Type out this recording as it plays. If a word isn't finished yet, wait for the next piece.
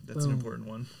That's an important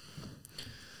one.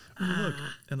 Oh, look,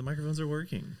 and the microphones are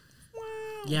working. Wow.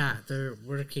 Yeah, they're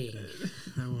working.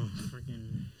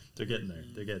 They're getting there.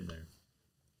 They're getting there.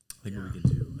 I think what we can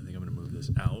do, I think I'm going to move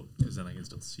this out because then I can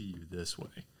still see you this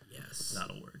way. Yes.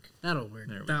 That'll work. That'll work.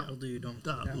 There we That go. will do. Don't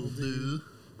That will do.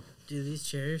 Do these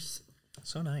chairs.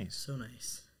 So nice. So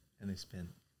nice. And they spin.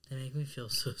 They make me feel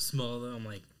so small, though. I'm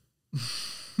like...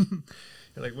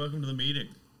 You're like, welcome to the meeting.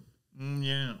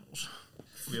 Yes.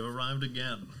 We have arrived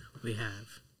again. We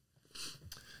have.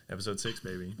 Episode 6,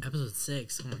 baby. Episode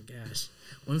 6. Oh, my gosh.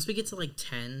 Once we get to, like,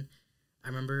 10... I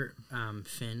remember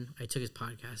Finn, I took his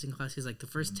podcasting class. He's like, the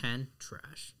first 10,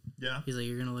 trash. Yeah. He's like,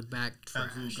 you're going to look back, trash.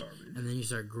 Absolute garbage. And then you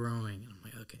start growing. And I'm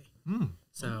like, okay.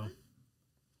 So.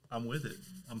 I'm with it.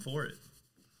 I'm for it.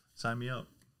 Sign me up.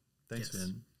 Thanks, Yes.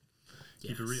 Finn.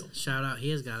 Keep it real. Shout out. He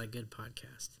has got a good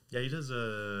podcast. Yeah, he does,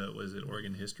 what is it,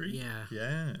 Oregon History? Yeah.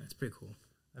 Yeah. It's pretty cool.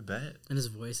 I bet. And his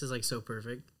voice is, like, so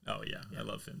perfect. Oh, yeah. I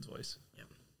love Finn's voice. Yep.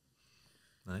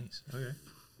 Nice. Okay.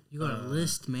 You got a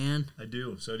list, man. I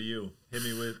do. So do you.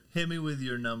 Hit me with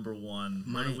your number one.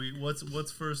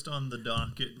 What's first on the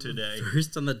docket today?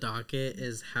 First on the docket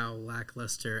is how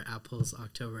lackluster Apple's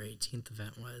October 18th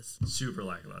event was. Super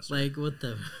lackluster. Like, what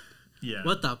the Yeah.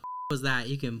 what the was that?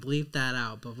 You can bleep that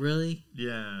out, but really?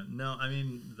 Yeah. No, I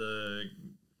mean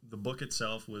the book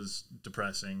itself was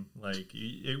depressing. Like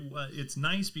it's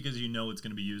nice because you know it's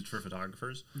going to be used for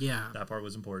photographers. Yeah. That part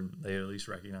was important. They at least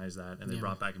recognized that, and they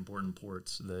brought back important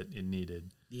ports that it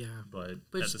needed. Yeah. But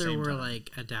which at the there same were time,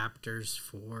 like adapters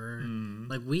for.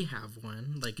 Like we have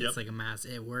one. Like it's like a mass.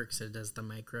 It works. It does the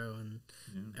micro and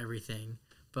everything.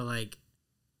 But like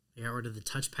they got rid of the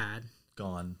touchpad.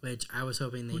 Gone. Which I was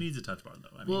hoping they. Who needs a touch bar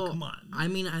though? I mean, come on. I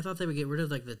mean, I thought they would get rid of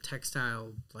like the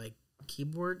textile like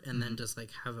keyboard and then just like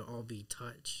have it all be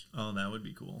touch. Oh, that would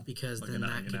be cool. Because like then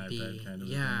that could be kind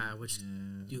of which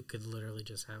you could literally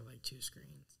just have like 2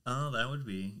 screens. Oh, that would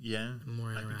be more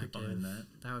interactive. I could get behind that.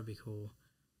 That would be cool.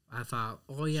 I thought,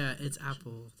 oh yeah, it's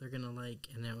Apple. They're gonna like,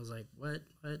 and it was like, what?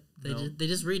 They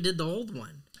just redid the old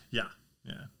one. Yeah.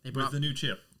 They brought with the new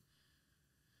chip.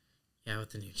 Yeah,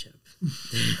 with the new chip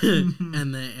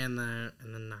and the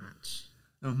notch.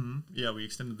 Yeah, we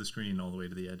extended the screen all the way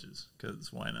to the edges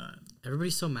because why not?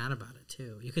 Everybody's so mad about it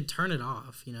too. You could turn it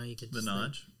off. You know, you could the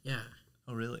notch. Like, yeah.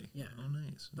 Oh really? Yeah. Oh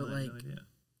nice. But no, like, no idea.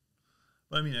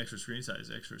 Well, I mean, extra screen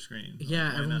size, extra screen. Yeah,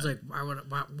 why everyone's not? like, why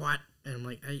would what? And I'm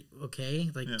like,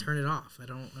 okay, like turn it off. I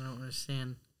don't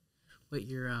understand what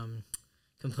you're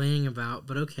complaining about,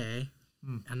 but okay.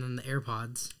 And then the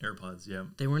AirPods. Yeah.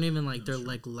 They weren't even like they're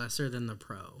like lesser than the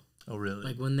Pro. Oh really?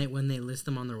 Like when they list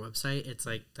them on their website, it's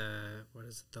like the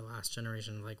last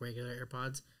generation of like regular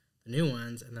AirPods, the new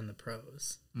ones, and then the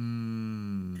Pros.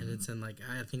 And it's in like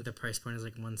I think the price point is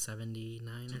like $179 or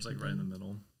something. Like right in the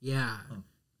middle. Yeah,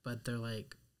 but they're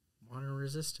like water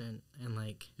resistant and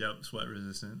like sweat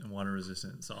resistant and water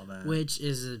resistant. Saw that, which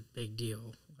is a big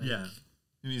deal. Like, yeah.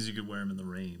 It means you could wear them in the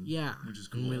rain. Yeah. Which is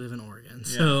cool. And we live in Oregon,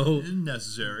 so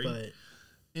necessary. But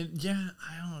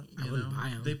I wouldn't buy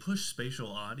them. They push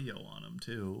spatial audio on them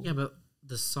too. Yeah, but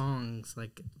the songs,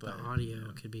 like the audio,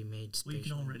 could be made spatial. Well,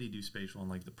 you can already do spatial on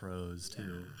like the Pros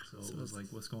too. So it was like,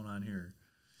 what's going on here?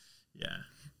 Yeah.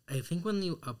 I think when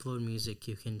you upload music,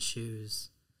 you can choose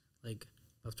like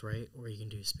left to right, or you can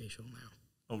do spatial now.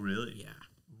 Oh, really? Yeah.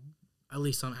 At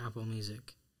least on Apple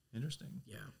Music. Interesting.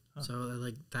 Yeah. Huh. So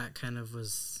like that kind of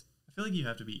was. I feel like you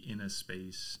have to be in a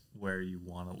space where you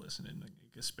want to listen in like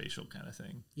a spatial kind of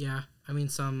thing. Yeah, I mean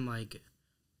some like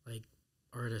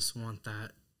artists want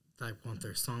that, like want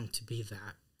their song to be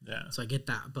that. Yeah. So I get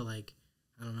that, but like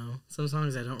I don't know, some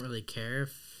songs I don't really care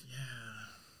if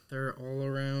they're all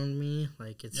around me.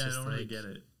 Like it's just I don't really get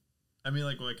it. I mean,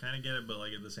 like, well, I kind of get it, but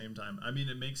like at the same time, I mean,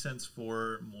 it makes sense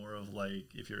for more of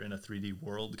like if you're in a 3D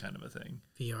world kind of a thing.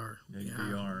 VR. Like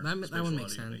VR. That would make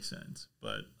sense. Makes sense.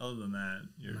 But other than that,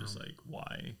 you're just like,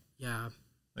 why? Yeah.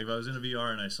 Like if I was in a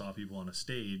VR and I saw people on a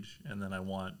stage, and then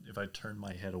if I turned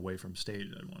my head away from stage,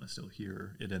 I'd want to still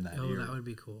hear it in that ear. Oh, that would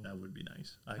be cool. That would be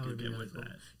nice. I could get with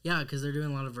that. Yeah, because they're doing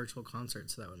a lot of virtual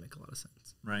concerts, so that would make a lot of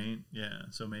sense. Right? Yeah.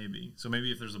 So maybe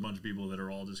if there's a bunch of people that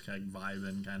are all just kind of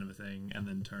vibing kind of a thing, and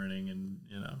then turning, and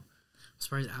I'm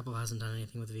surprised Apple hasn't done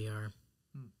anything with VR.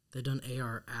 They've done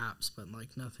AR apps, but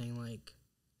like nothing like.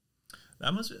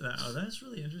 That's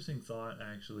really interesting thought,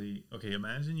 actually. Okay,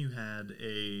 imagine you had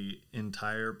a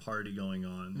entire party going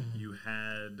on. You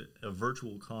had a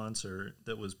virtual concert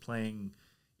that was playing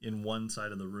in one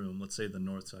side of the room, let's say the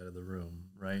north side of the room,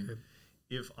 right? Okay.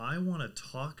 If I want to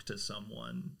talk to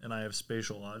someone and I have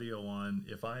spatial audio on,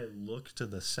 if I look to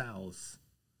the south,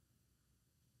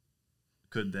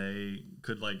 could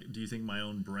do you think my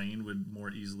own brain would more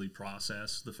easily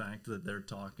process the fact that they're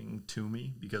talking to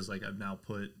me because like I've now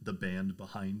put the band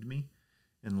behind me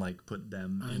and like put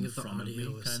them in front of me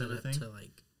kind of a thing? To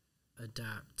like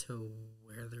adapt to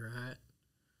where they're at.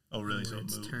 Oh, really? So it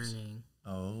it's moves. Turning.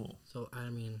 Oh. So I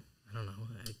mean, I don't know.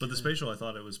 But the spatial, I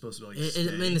thought it was supposed to like.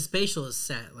 I mean, the spatial is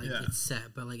set, like it's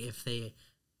set. But like if they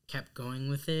kept going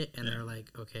with it and they're like,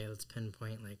 okay, let's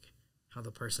pinpoint like how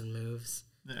the person moves.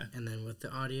 Yeah. And then with the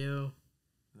audio,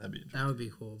 that'd be that would be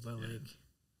cool. But like,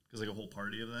 because like a whole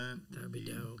party of that would be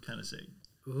dope. Kind of sick.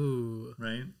 Ooh.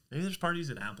 Right? Maybe there's parties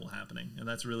at Apple happening, and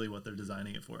that's really what they're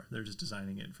designing it for. They're just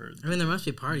designing it for. I mean, there must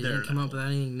be parties. They didn't come up with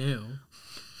anything new.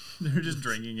 They're just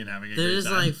drinking and having a they're great just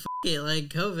time. like, F it, like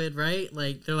COVID, right?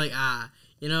 Like, they're like,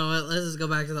 you know what? Let's just go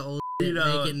back to the old shit,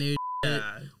 make it new shit.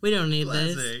 We don't need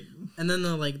this. And then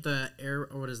the, like, the air,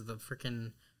 or what is it,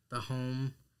 the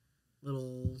home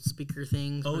little speaker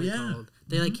things. Oh, yeah.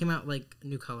 They, like, came out, like,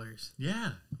 new colors.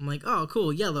 Yeah. I'm like, oh,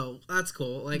 cool, yellow. That's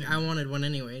cool. Like, I wanted one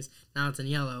anyways. Now it's in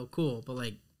yellow. Cool. But,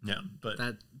 like, but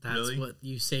that's really? what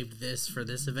you saved this for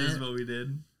this event? This is what we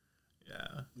did?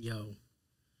 Yeah. Yo.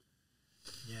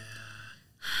 Yeah.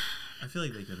 I feel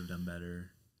like they could have done better.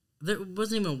 There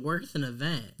wasn't even worth an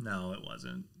event. No, it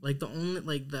wasn't. Like, the only,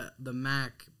 like, the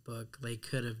MacBook they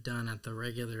could have done at the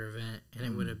regular event, and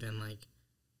it would have been, like,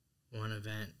 one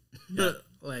event. Yeah.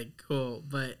 Like, cool.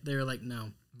 But they were like, no.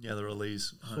 Yeah, the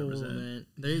release, 100%. Whole event.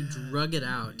 They drug it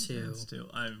out, too.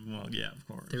 Well, yeah, of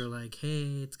course. They were like,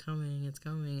 hey, it's coming.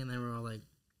 And they were all like,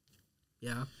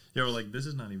 yeah. Yeah, we're like, this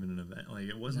is not even an event. Like,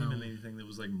 it wasn't even anything that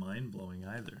was, like, mind-blowing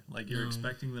either. Like, you're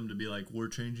expecting them to be like, we're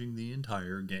changing the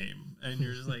entire game. And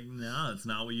you're just like, no, it's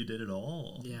not what you did at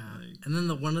all. Yeah. Like, and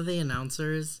then one of the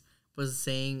announcers was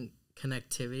saying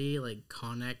connectivity, like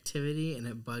connectivity, and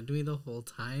it bugged me the whole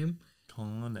time.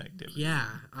 Connectivity. Yeah,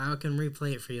 I can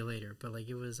replay it for you later. But, like,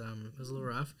 it was a little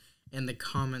rough. And the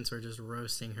comments were just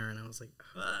roasting her. And I was like,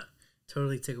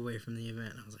 totally took away from the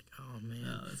event. And I was like, oh, man.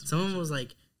 No, someone was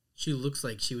like, she looks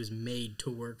like she was made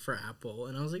to work for Apple.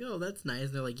 And I was like, oh, that's nice.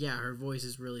 And they're like, yeah, her voice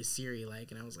is really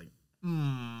Siri-like. And I was like,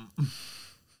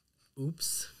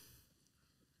 oops.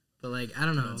 But, like, I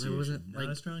don't know. There wasn't, like,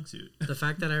 not a strong suit. The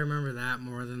fact that I remember that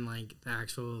more than, like, the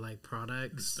actual, like,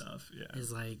 products stuff,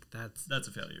 is, like, that's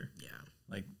a failure. Yeah.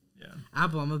 Like, yeah.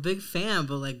 Apple, I'm a big fan,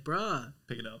 but, like, bruh.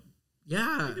 Pick it up.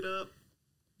 Yeah. Pick it up.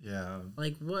 Yeah.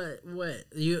 Like, what?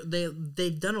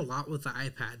 They've done a lot with the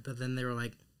iPad, but then they were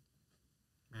like,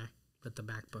 with the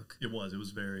MacBook. It was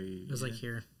very... It was like,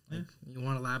 here. Like, you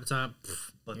want a laptop?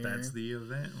 But here. That's the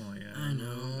event. Oh, yeah. I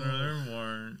know. There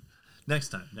weren't. Next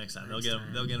time. They'll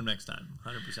get them next time.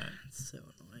 100%. It's so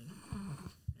annoying.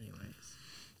 Anyways.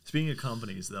 Speaking of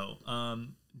companies, though,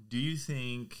 do you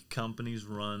think companies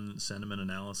run sentiment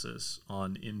analysis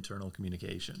on internal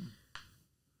communication?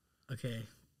 Okay.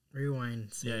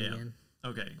 Rewind. Say it again.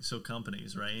 Okay. So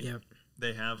companies, right? Yep.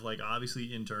 They have, like,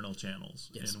 obviously internal channels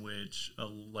in which,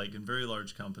 like, in very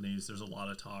large companies, there's a lot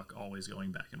of talk always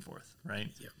going back and forth, right?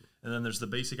 Yep. And then there's the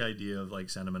basic idea of,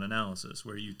 like, sentiment analysis,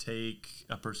 where you take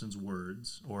a person's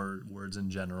words, or words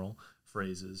in general,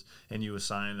 phrases, and you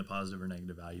assign a positive or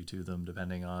negative value to them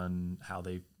depending on how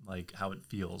they, like, how it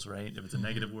feels, right? If it's a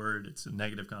negative word, it's a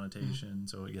negative connotation,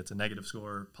 so it gets a negative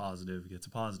score. Positive gets a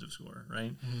positive score,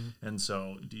 right? And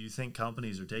so do you think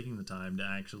companies are taking the time to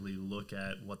actually look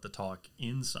at what the talk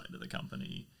inside of the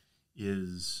company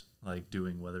is, like,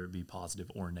 doing, whether it be positive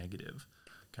or negative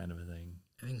kind of a thing?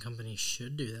 I think companies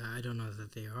should do that. I don't know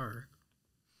that they are.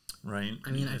 Right?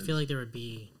 I mean, I feel like there would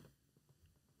be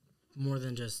more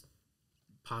than just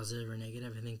positive or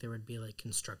negative. I think there would be, like,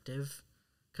 constructive.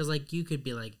 Because, like, you could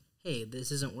be like, hey,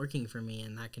 this isn't working for me,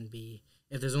 and that can be,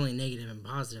 if there's only negative and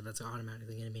positive, that's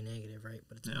automatically going to be negative, right?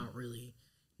 But it's not really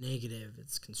negative,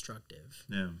 it's constructive.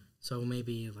 Yeah. So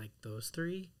maybe, like, those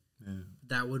three,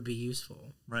 that would be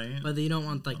useful. Right. But you don't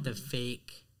want, like, the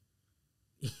fake...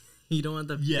 You don't want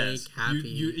the fake happy.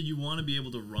 You want to be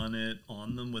able to run it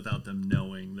on them without them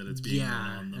knowing that it's being run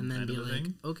on them. And then be like,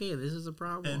 okay, this is a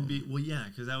problem. And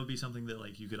because that would be something that,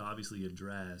 like, you could obviously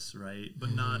address, right?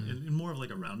 But not in more of, like,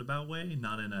 a roundabout way,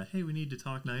 not in a, hey, we need to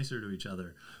talk nicer to each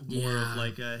other. More of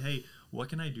like a, hey, what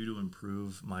can I do to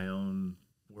improve my own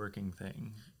working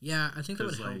thing? Yeah, I think that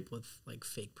would help with, like,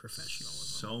 fake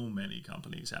professionalism. So many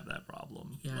companies have that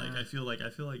problem. Yeah. Like, I feel like,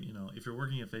 you know, if you're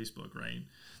working at Facebook, right,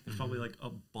 there's probably, like,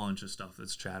 a bunch of stuff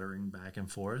that's chattering back and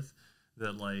forth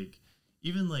that, like,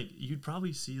 even, like, you'd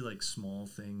probably see, like, small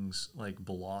things, like,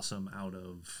 blossom out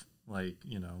of, like,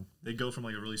 you know, they go from,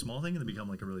 like, a really small thing and they become,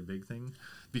 like, a really big thing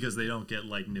because they don't get,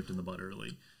 like, nipped in the bud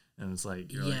early. And it's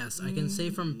like, yes, I can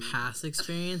say from past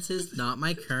experiences, not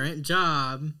my current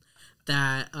job,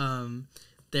 that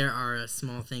there are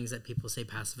small things that people say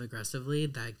passive aggressively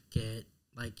that get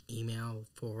like email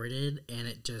forwarded, and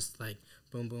it just like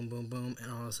boom, boom, boom, boom,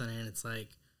 and all of a sudden it's like,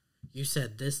 you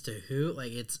said this to who?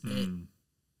 Like it and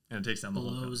it takes them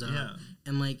blows up. Yeah.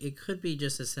 And like it could be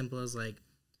just as simple as like,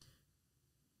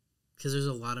 because there's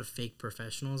a lot of fake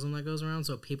professionalism that goes around,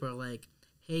 so people are like,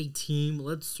 hey team,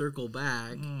 let's circle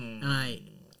back, and I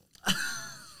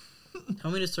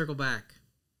tell me to circle back,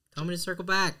 tell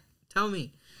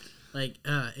me, like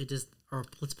it just, or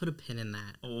let's put a pin in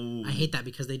that. I hate that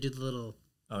because they do the little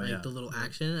the little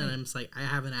action, and I'm just like, I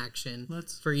have an action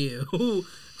for you.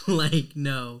 Like,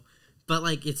 no, but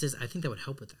like it's just, I think that would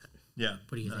help with that. Yeah.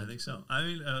 What do you think? I think so. I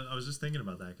mean, I was just thinking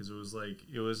about that because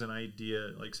it was an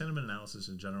idea, like sentiment analysis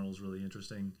in general is really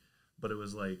interesting, but it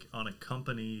was like on a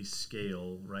company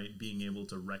scale, right? Being able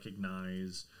to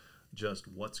recognize just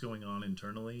what's going on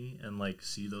internally and like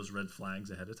see those red flags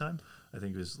ahead of time, I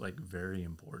think is like very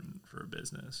important for a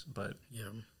business. But yeah,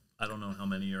 I don't know how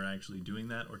many are actually doing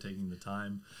that or taking the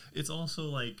time. It's also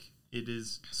like, it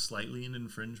is slightly an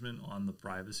infringement on the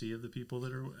privacy of the people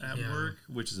that are at work,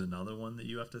 which is another one that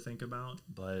you have to think about.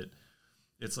 But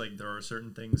it's like there are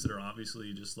certain things that are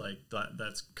obviously just like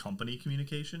that's company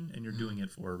communication, and you're doing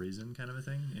it for a reason, kind of a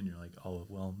thing. And you're like, oh,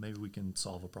 well, maybe we can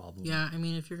solve a problem. Yeah, I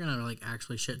mean, if you're gonna like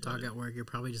actually shit talk at work, you're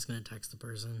probably just gonna text the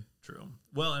person. True.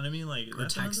 Well, and I mean, like, or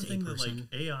that's another thing that like person.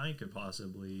 AI could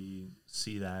possibly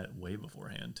see that way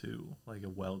beforehand too, like a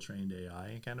well-trained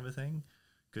AI kind of a thing.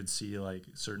 Could see like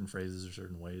certain phrases or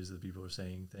certain ways that people are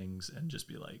saying things and just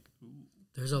be like, ooh,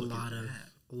 there's a lot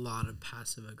of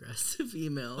passive aggressive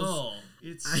emails. Oh,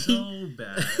 it's so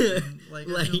bad. Like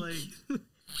I feel like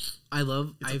I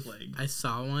love it's a plague. I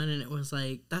saw one and it was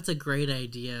like, that's a great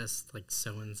idea, like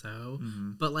so and so,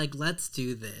 but like let's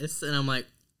do this, and I'm like,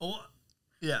 oh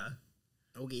yeah.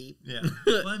 Okay. Yeah.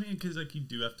 Well, I mean, because like you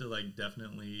do have to like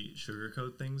definitely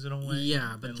sugarcoat things in a way.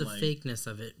 Yeah, but the like, fakeness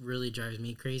of it really drives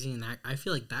me crazy, and that I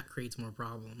feel like that creates more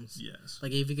problems. Yes.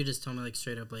 Like if you could just tell me like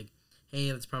straight up like,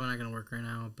 hey, that's probably not gonna work right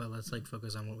now, but let's like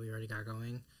focus on what we already got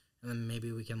going, and then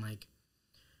maybe we can like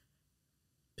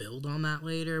build on that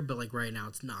later. But like right now,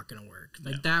 it's not gonna work.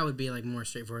 Like that would be like more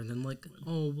straightforward than like,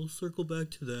 oh, we'll circle back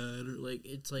to that, or like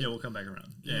it's like, yeah, we'll come back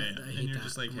around. Yeah. And you're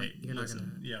just like, hey, you're listen, not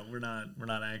gonna. Yeah, we're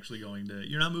not actually going to.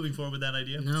 You're not moving forward with that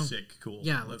idea. No. Sick. Cool.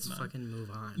 Yeah, let's fucking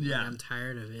move on. Yeah, like, I'm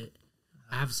tired of it.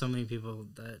 I have so many people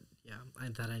that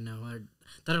that I know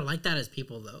that are like that as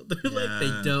people though. They're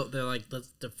like they're like, let's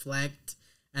deflect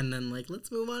and then like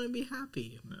let's move on and be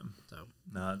happy. Yeah. So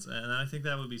no, and I think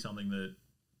that would be something that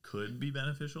could be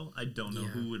beneficial. I don't know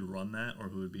who would run that or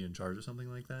who would be in charge of something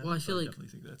like that. Well, I definitely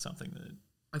think that's something that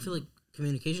I feel like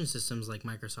communication systems like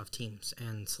Microsoft Teams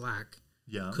and Slack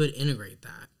yeah. could integrate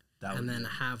that and then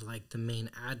good. have like the main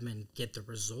admin get the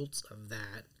results of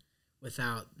that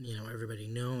without, you know, everybody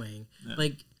knowing. Yeah.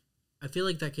 Like, I feel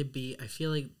like that could be, I feel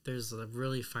like there's a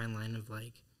really fine line of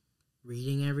like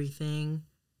reading everything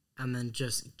and then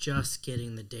just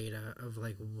getting the data of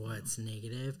like what's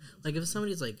negative. Like if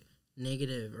somebody's like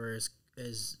negative or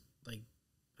is like,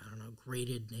 I don't know,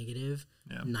 graded negative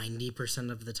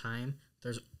 90% of the time,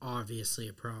 there's obviously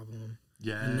a problem.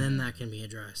 Yeah. And then that can be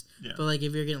addressed. Yeah. But like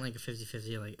if you're getting like a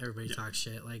 50-50, like everybody talks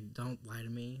shit, like don't lie to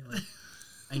me. Like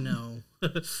I know.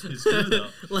 It's true though.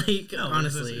 Like no,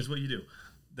 honestly. It's what you do.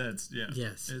 That's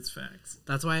yes. It's facts.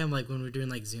 That's why I'm like when we're doing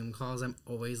like Zoom calls, I'm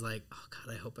always like, oh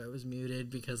god, I hope I was muted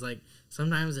because like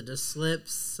sometimes it just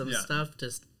slips, some stuff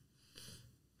just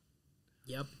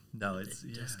No, it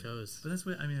just goes. But that's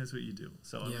what you do.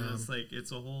 So I mean, it's like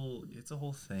it's a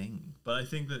whole thing. But I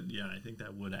think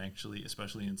that would actually,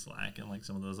 especially in Slack and like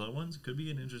some of those other ones, could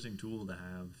be an interesting tool to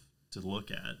have to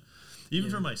look at. Even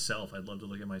for myself, I'd love to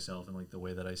look at myself and like the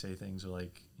way that I say things or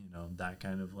like, you know, that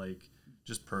kind of like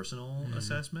just personal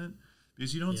assessment,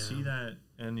 because you don't see that.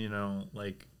 And you know,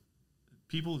 like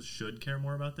people should care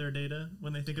more about their data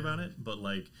when they think about it, but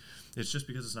like it's just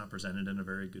because it's not presented in a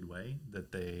very good way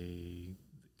that they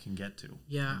can get to.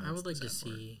 Yeah, I would like to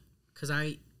see, because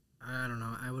I don't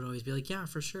know, I would always be like, yeah,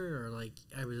 for sure, or like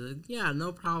I would like, yeah,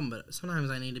 no problem, but sometimes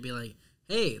I need to be like,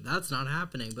 hey, that's not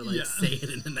happening, but like say it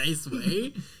in a nice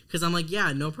way, because I'm like,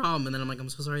 yeah, no problem, and then I'm like, I'm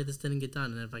so sorry this didn't get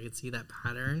done, and if I could see that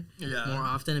pattern more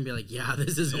often and be like, yeah,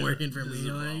 this isn't working for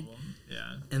me, like,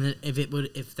 and then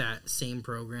if that same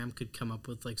program could come up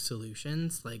with like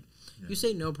solutions, like you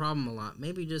say no problem a lot,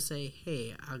 maybe just say,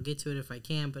 hey, I'll get to it if I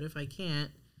can, but if I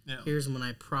can't, here's when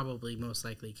I probably most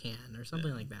likely can, or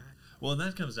something like that. Well, and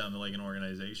that comes down to like an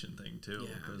organization thing too,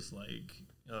 because like,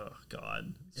 oh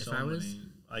god,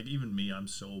 like even me, I'm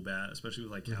so bad, especially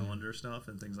with like calendar stuff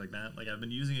and things like that. Like I've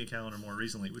been using a calendar more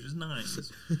recently, which is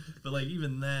nice, but like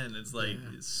even then, it's like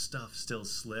stuff still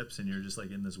slips, and you're just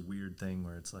like in this weird thing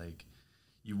where it's like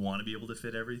you want to be able to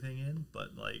fit everything in,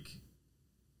 but like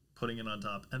putting it on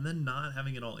top and then not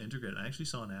having it all integrated. I actually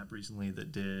saw an app recently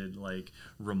that did like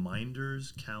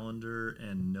reminders, calendar,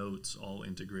 and notes all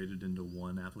integrated into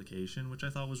one application, which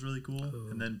I thought was really cool. Ooh.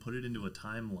 And then put it into a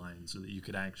timeline so that you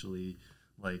could actually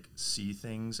like see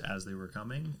things as they were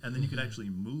coming, and then you could actually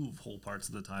move whole parts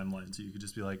of the timeline, so you could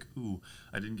just be like, ooh,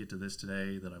 I didn't get to this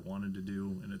today that I wanted to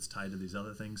do, and it's tied to these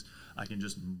other things. I can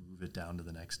just move it down to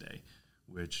the next day,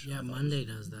 which Monday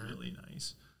does that. Really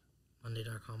nice.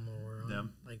 Monday.com or we're on.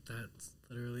 Like that's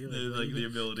literally like the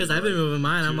ability. Because I've been moving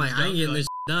mine. I'm like, I ain't getting this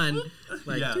done.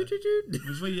 Like, yeah.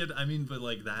 Which way you had, I mean, but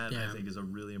like that, I think is a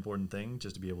really important thing,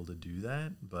 just to be able to do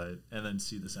that. But and then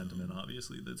see the sentiment,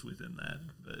 obviously, that's within that.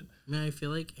 But I mean, I feel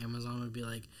like Amazon would be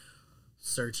like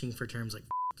searching for terms like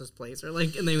this place, or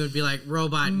like, and they would be like,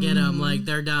 robot, get them, like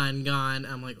they're done, gone.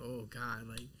 I'm like, oh god,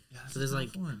 like so there's like.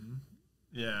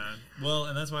 Yeah, well,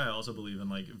 and that's why I also believe in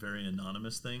like very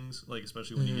anonymous things, like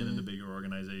especially when you get into bigger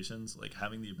organizations, like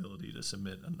having the ability to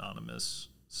submit anonymous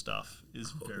stuff is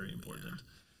very important,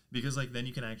 because like then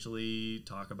you can actually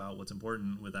talk about what's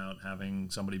important without having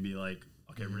somebody be like,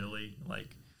 okay, really, like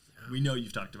we know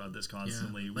you've talked about this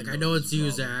constantly. Like I know it's you,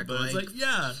 Zach, but it's like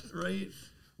right,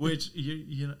 which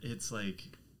you know it's like.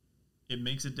 It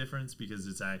makes a difference because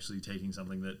it's actually taking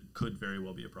something that could very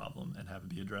well be a problem and have it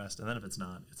be addressed. And then if it's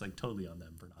not, it's like totally on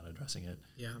them for not addressing it.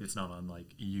 Yeah. It's not on like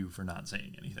you for not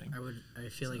saying anything. I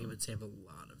feel like it would save a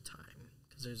lot of time,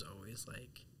 because there's always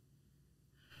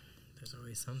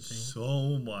something.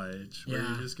 So much. Where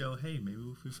you just go, hey, maybe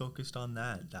if we focused on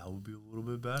that would be a little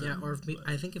bit better. Yeah, or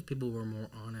I think if people were more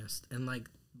honest and like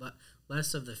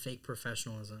less of the fake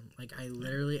professionalism. Like I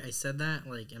said that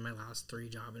like in my last 3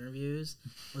 job interviews,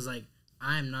 was like,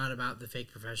 I'm not about the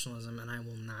fake professionalism, and I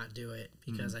will not do it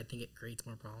because I think it creates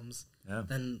more problems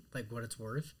than like what it's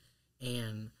worth.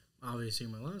 And obviously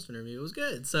my last interview was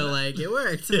good, so like it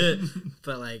worked.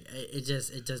 But like it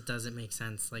just doesn't make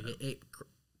sense. Like it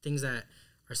things that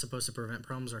are supposed to prevent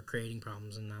problems are creating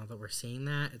problems, and now that we're seeing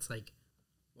that, it's like,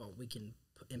 well, we can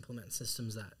implement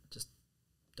systems that just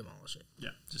demolish it.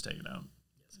 Yeah, just take it out.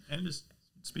 Yes. And just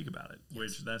speak about it,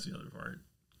 which that's the other part.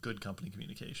 Good company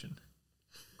communication.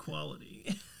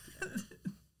 Quality.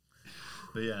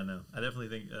 But yeah, no, I definitely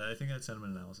think that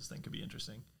sentiment analysis thing could be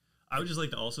interesting. I would just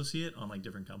like to also see it on like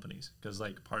different companies, because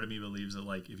like part of me believes that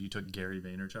like if you took Gary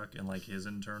Vaynerchuk and like his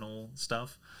internal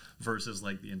stuff versus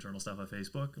like the internal stuff of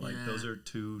Facebook, like those are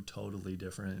 2 totally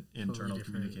different internal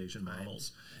communication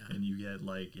models, and you get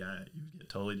like you get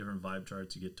totally different vibe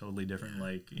charts, you get totally different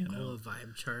like a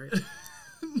vibe chart.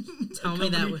 Tell me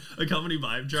that a company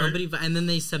vibe chart. And then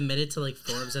they submit it to like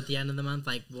Forbes at the end of the month.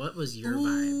 Like, what was your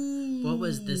vibe? What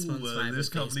was this month's vibe? This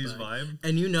company's vibe.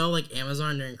 And like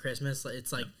Amazon during Christmas,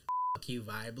 it's like fuck you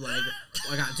vibe. Like,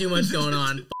 I got too much going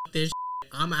on. Fuck this.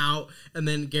 I'm out. And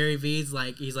then Gary V's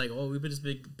like, he's like, oh, we've been just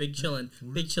big chillin',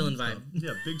 big chillin' vibe.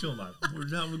 Yeah, big chillin' vibe.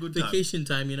 We're having a good time. Vacation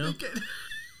time, you know.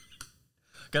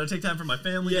 Gotta take time for my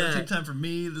family. Gotta take time for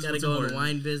me. Gotta go in the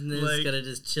wine business. Like, gotta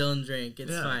just chill and drink.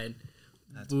 It's fine.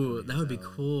 Ooh, that would be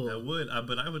cool. That would,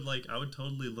 but I would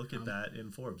totally look at that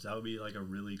in Forbes. That would be like a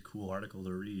really cool article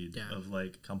to read of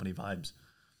like company vibes.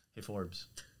 Hey Forbes,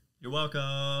 you're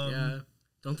welcome. Yeah.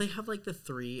 Don't they have like the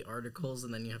 3 articles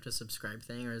and then you have to subscribe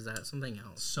thing, or is that something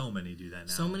else? So many do that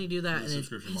now. So many do that, and it's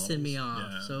pissing me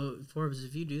off. Yeah. So Forbes,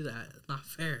 if you do that, it's not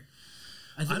fair.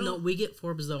 I think we get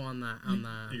Forbes though on the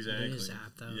news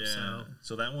app though. Yeah.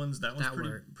 So that one's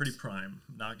pretty prime.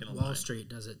 Not gonna lie. Wall Street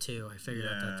does it too. I figured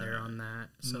out that they're on that.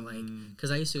 So like,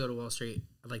 because I used to go to Wall Street,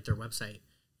 like their website,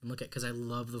 and look at, because I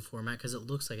love the format because it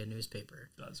looks like a newspaper.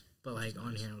 It does. But like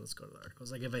on here, let's go to the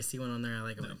articles. Like if I see one on there, I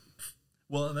like it.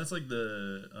 Well, and that's like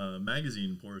the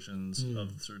magazine portions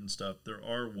of certain stuff. There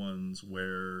are ones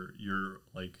where you're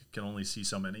like can only see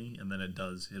so many, and then it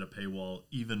does hit a paywall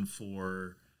even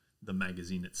for the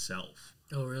magazine itself.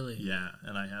 Oh, really? Yeah,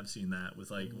 and I have seen that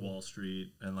with like Wall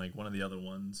Street and like one of the other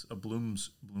ones,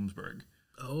 Bloomsburg.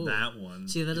 Oh, that one.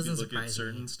 See, that doesn't surprise me. Look at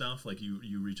certain stuff, like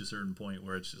you reach a certain point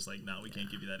where it's just like, no, we can't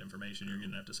give you that information. You're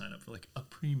gonna have to sign up for like a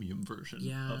premium version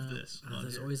of this.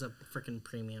 There's always a freaking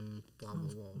premium blah blah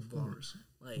blah. Of course.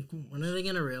 Like, when are they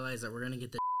gonna realize that we're gonna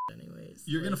get this anyways?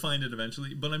 You're gonna find it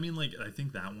eventually, but I mean, like, I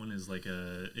think that one is like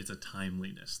it's a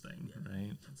timeliness thing,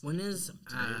 right? It's when is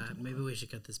maybe we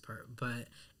should cut this part, but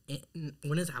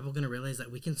when is Apple gonna realize that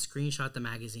we can screenshot the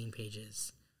magazine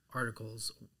pages,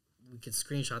 articles? We could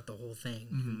screenshot the whole thing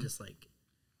and just like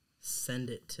send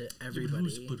it to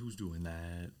everybody. But who's doing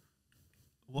that?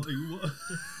 What?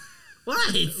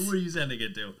 What? Who are you sending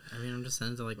it to? I mean, I'm just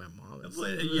sending it to like my mom.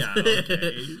 Yeah,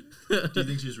 okay. Do you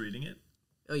think she's reading it?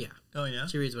 Oh yeah. Oh yeah.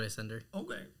 She reads what I send her.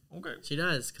 Okay. She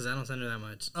does, because I don't send her that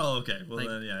much. Oh, okay. Well, like,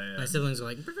 then, yeah. My siblings are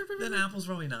like... Then Apple's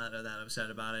probably not that upset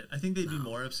about it. I think they'd be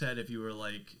more upset if you were,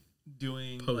 like,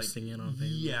 posting it on Facebook.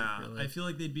 Yeah. Like, I feel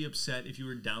like they'd be upset if you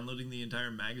were downloading the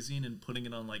entire magazine and putting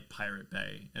it on, like, Pirate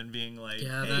Bay and being like,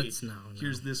 yeah, hey, that's... No.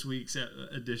 here's this week's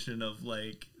edition of,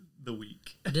 like, the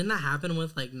week. Didn't that happen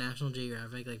with, like, National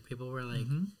Geographic? Like, people were like...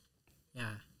 Yeah.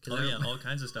 All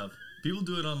kinds of stuff. People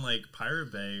do it on like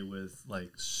Pirate Bay with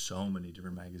like so many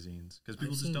different magazines because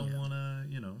people just don't want to,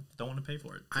 don't want to pay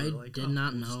for it. So I did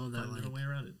not know that like a way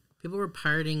around it. People were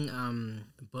pirating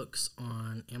books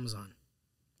on Amazon.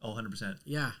 Oh, 100%.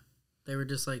 Yeah, they were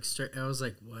just like straight. I was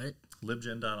like, what?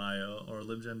 Libgen.io or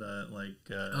Libgen.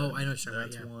 Oh, I know what you're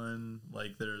that's right, yeah. one.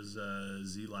 Like there's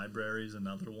Z Libraries,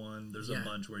 another one. There's a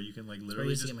bunch where you can like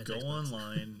literally just just go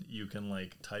online. You can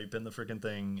like type in the freaking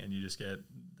thing and you just get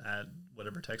that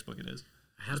whatever textbook it is.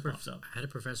 I had a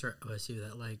professor at OSU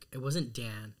that like it wasn't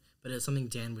Dan, but it's something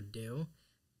Dan would do.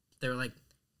 They were like,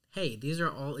 hey, these are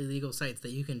all illegal sites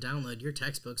that you can download your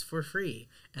textbooks for free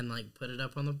and like put it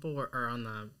up on the board or on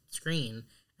the screen,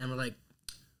 and we're like,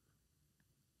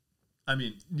 I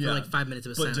mean, yeah, for like 5 minutes it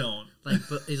was but silent. don't. Like,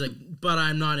 but he's like, but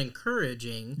I'm not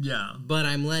encouraging. Yeah, but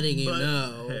I'm letting you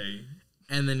know. Hey.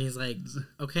 And then he's like,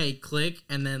 okay, click,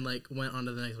 and then like went on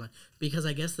to the next one because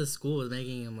I guess the school was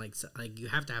making him like you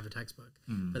have to have a textbook,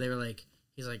 but they were like,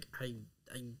 he's like, I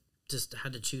just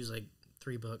had to choose like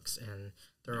 3 books and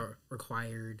they're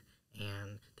required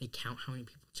and they count how many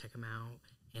people check them out,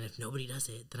 and if nobody does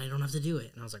it, then I don't have to do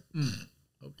it. And I was like,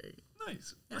 okay,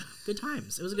 nice, yeah, good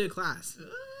times. It was a good class.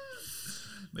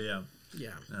 But yeah,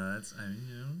 that's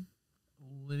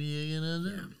what are you gonna do?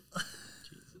 Yeah.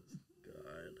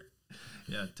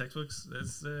 Yeah, textbooks,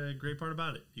 that's a great part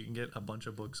about it. You can get a bunch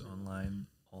of books online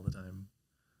all the time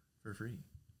for free.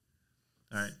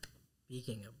 All right.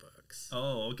 Speaking of books.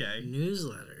 Oh, okay.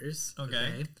 Newsletters.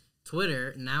 Okay.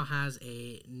 Twitter now has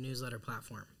a newsletter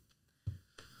platform.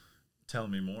 Tell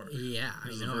me more. Yeah, I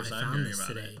know. I found found this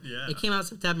today. Yeah. It came out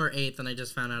September 8th, and I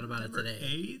just found out about September it today.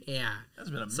 8th? Yeah. That's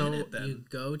been a minute then. So you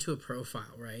go to a profile,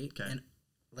 right? Okay. And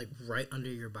like right under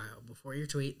your bio, before your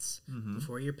tweets,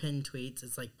 before your pinned tweets,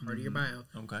 it's like part of your bio.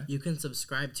 Okay. You can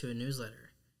subscribe to a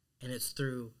newsletter, and it's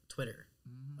through Twitter.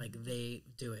 Like they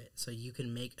do it. So you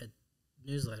can make a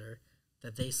newsletter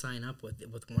that they sign up with.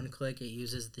 With one click, it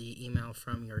uses the email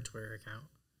from your Twitter account.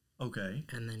 Okay.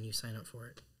 And then you sign up for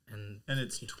it. And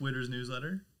it's Twitter's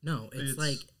newsletter? No, it's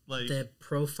like the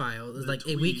profile. The like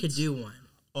we could do one.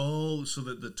 Oh, so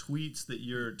that the tweets that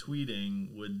you're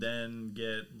tweeting would then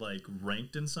get like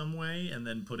ranked in some way and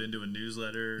then put into a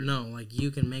newsletter? No, like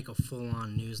you can make a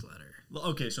full-on newsletter.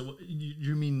 Okay, so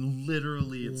you mean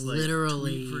literally it's like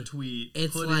tweet for tweet.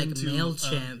 It's put like into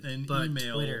MailChimp, an but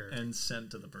email Twitter. And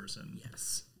sent to the person.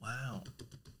 Yes. Wow.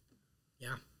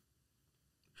 Yeah.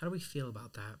 How do we feel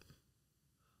about that?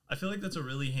 I feel like that's a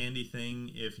really handy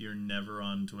thing if you're never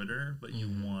on Twitter, but you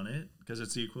want it, because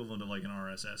it's the equivalent of like an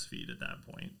RSS feed at that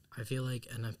point. I feel like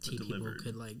NFT people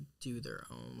could like do their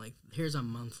own, like here's a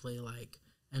monthly, like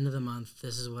end of the month,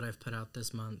 this is what I've put out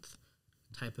this month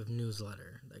type of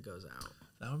newsletter that goes out.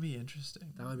 That would be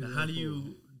interesting. That would be now, really how do cool.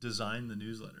 you design the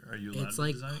newsletter? Are you allowed it's to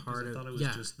like design it? part I of thought it was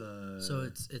just the... So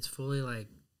it's fully like,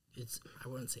 I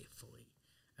wouldn't say fully.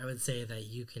 I would say that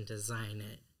you can design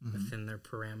it within their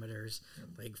parameters,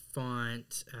 like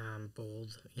font,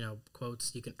 bold,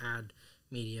 quotes. You can add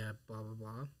media, blah blah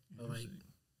blah. But like,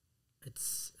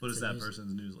 it's. What is that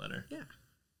person's newsletter? Yeah.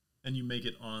 And you make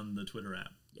it on the Twitter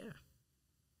app. Yeah.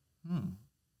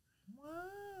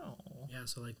 Wow. Yeah,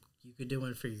 so like you could do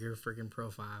one for your freaking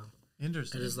profile.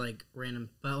 Interesting. It is like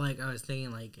random, but like I was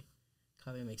thinking like.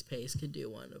 Copy Makes Paste could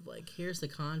do one of like here's the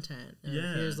content,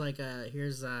 here's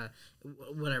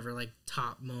whatever, like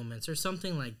top moments or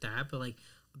something like that. But like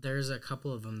there's a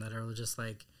couple of them that are just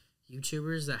like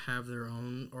YouTubers that have their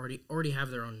own already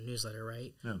have their own newsletter,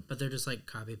 right? Yeah. But they're just like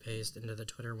copy paste into the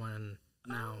Twitter one, and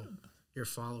now your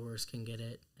followers can get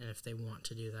it, and if they want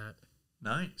to do that.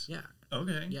 Nice. Yeah.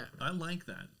 Okay. Yeah. I like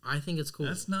that. I think it's cool.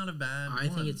 That's not a bad I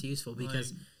think it's useful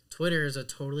because Twitter is a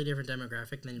totally different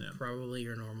demographic than probably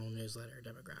your normal newsletter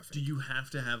demographic. Do you have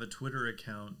to have a Twitter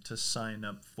account to sign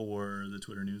up for the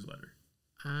Twitter newsletter?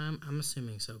 I'm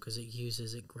assuming so because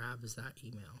it grabs that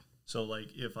email. So like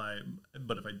if I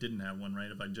didn't have one, right?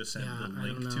 If I just sent the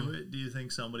link to it, do you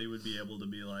think somebody would be able to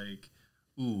be like,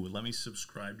 ooh, let me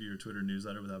subscribe to your Twitter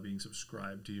newsletter without being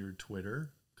subscribed to your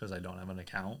Twitter because I don't have an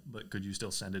account, but could you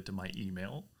still send it to my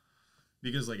email?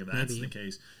 Because like if that's Maybe. the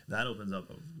case, that opens up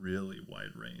a really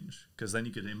wide range. Because then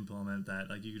you could implement that.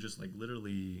 Like you could just like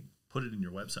literally put it in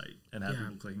your website and have Yeah.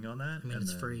 people clicking on that. I mean, and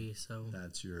it's then free, so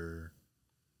That's your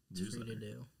it's free newsletter. to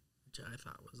do, which I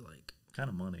thought was like, Kind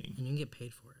of money. and you can get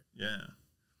paid for it. Yeah.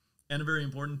 And a very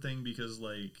important thing because,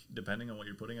 like, depending on what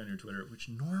you're putting on your Twitter, which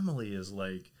normally is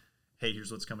like, hey,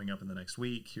 here's what's coming up in the next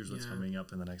week. Here's what's Yeah. coming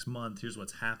up in the next month. Here's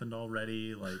what's happened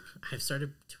already. Like, I've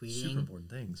started super tweeting. important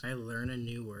things. I learn a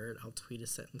new word, I'll tweet a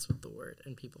sentence with the word,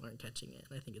 and people aren't catching it.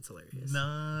 And I think it's hilarious.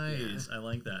 Nice. I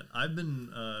like that. I've been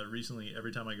recently,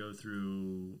 every time I go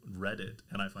through Reddit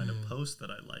and I find a post that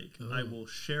I like, I will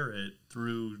share it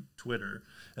through Twitter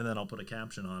and then I'll put a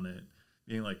caption on it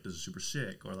being like, this is super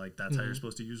sick, or like, that's how you're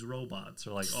supposed to use robots,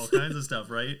 or like all kinds of stuff,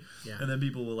 right? Yeah. And then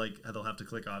people will like, they'll have to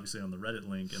click obviously on the Reddit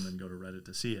link and then go to Reddit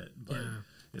to see it. But Yeah.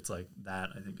 it's like, that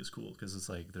I think is cool because it's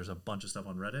like, there's a bunch of stuff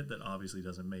on Reddit that obviously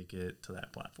doesn't make it to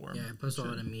that platform. Yeah, I post a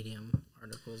lot Should. of Medium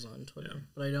articles on Twitter, Yeah.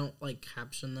 but I don't like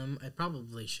caption them. I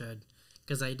probably should,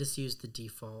 because I just use the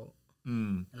default.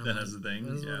 And I'm That like, has the thing.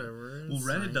 "It's Yeah. whatever, Well, it's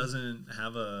Reddit fine." doesn't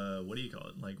have a, what do you call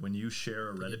it? Like when you share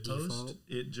a Like a Reddit post, default?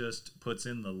 it just puts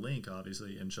in the link,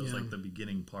 obviously, and shows Yeah. like the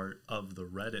beginning part of the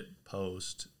Reddit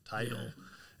post title. Yeah.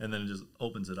 And then it just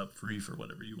opens it up free for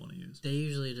whatever you want to use. They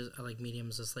usually just like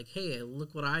Medium's just like, hey,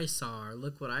 look what I saw, or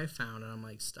look what I found, and I'm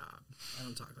like, stop, I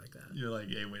don't talk like that. You're like,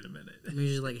 hey, wait a minute. I'm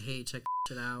usually like, hey, check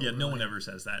shit out. Yeah, or no one like- ever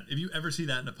says that. If you ever see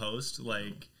that in a post,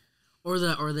 like, Or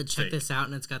the check Fake. this out,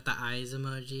 and it's got the eyes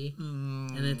emoji,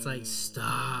 and it's like,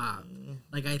 stop.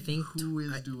 Like I think who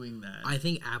is doing that? I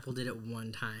think Apple did it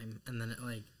one time, and then it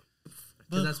like, But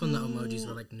because that's when the who- emojis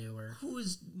were like newer. Who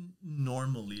is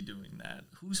normally doing that?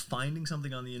 Who's finding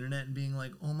something on the internet and being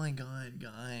like, "Oh my god,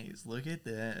 guys, look at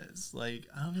this!" Like,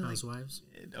 I'll be like, Housewives.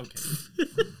 okay,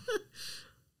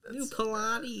 New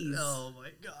Pilates. oh my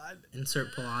god.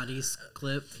 Insert Pilates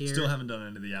clip here. Still haven't done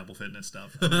any of the Apple Fitness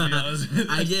stuff. I'm gonna be honest.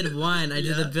 I did one. I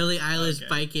did the Yeah? Billie Eilish Okay.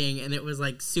 biking, and it was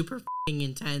like super f***ing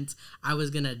intense. I was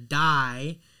gonna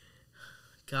die.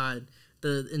 God,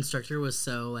 the instructor was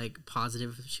so like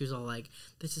positive. She was all like,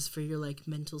 "This is for your like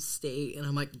mental state," and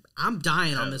I'm like, "I'm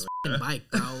dying on this f***ing bike,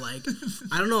 bro. Like,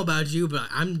 I don't know about you, but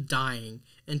I'm dying."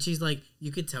 And she's like,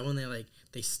 you could tell when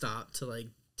they stop to like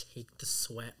take the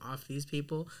sweat off these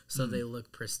people so they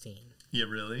look pristine. Yeah,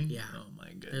 really? Yeah. Oh my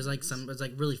god. There's like it's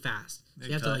like really fast. So They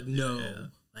you have to cut- like know yeah.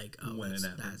 like oh When it that's,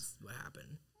 happens. that's what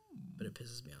happened. But it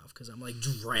pisses me off because I'm like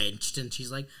drenched and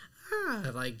she's like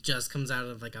it like just comes out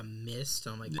of like a mist.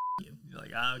 I'm like you. You're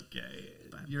like, okay,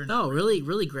 you're No, really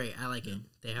really great. I like it.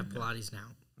 They have Pilates now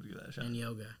give that a shot. and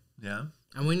yoga. Yeah.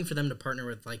 I'm waiting for them to partner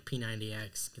with like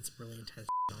P90X. It's really intense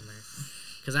on there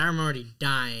because I'm already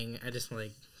dying. I just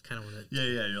like kind of want to.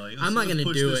 Yeah. You're like, I'm not let's gonna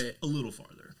push do this it. a little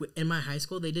farther. In my high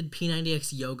school, they did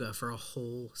P90X yoga for a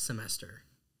whole semester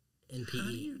in PE. How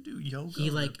do you do yoga? He,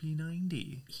 on like- a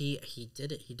P90. He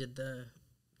did it. He did the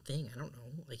thing. I don't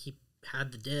know. Like he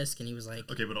had the disc and he was like,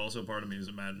 Okay, but also part of me is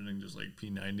imagining just like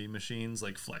P90 machines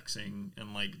like flexing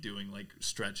and like doing like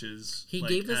stretches. He like,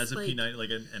 gave us, as a like- P90,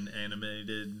 like an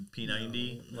animated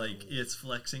P90, No, like it's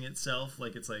flexing itself,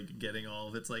 like it's like getting all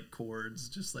of its like chords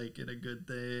just like in a good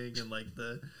thing, and like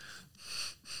the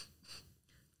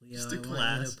Leo, just a I want you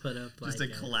class, to put up like just a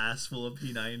class full of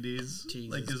P90s.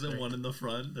 Jesus like isn't Christ. one in the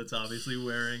front that's obviously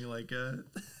wearing like a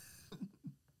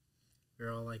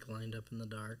We're all like lined up in the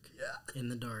dark. Yeah. In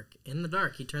the dark. In the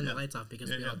dark. He turned Yeah. the lights off because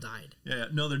Yeah, we yeah. all died. Yeah,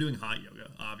 no, they're doing hot yoga,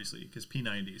 obviously, because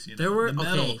P90s. You know, There were- the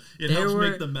metal. okay, It there helps were-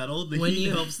 make the metal. The when heat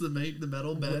you- helps to make the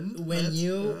metal bend. when That's-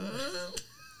 you-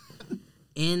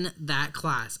 In that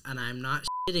class, and I'm not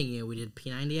shitting you, we did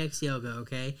P90X yoga,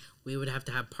 okay? We would have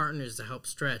to have partners to help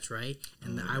stretch, right?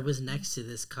 And I was next to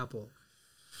this couple.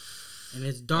 And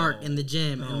it's dark in the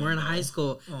gym, and we're in high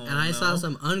school, Oh, and I saw no.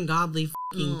 some ungodly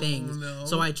fucking things. no.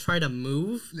 So I try to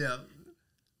move. yeah.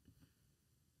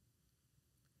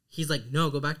 He's like, no,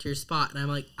 go back to your spot. And I'm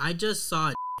like, I just saw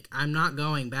a dick. I'm not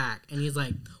going back. And he's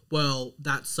like, well,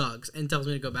 that sucks. And tells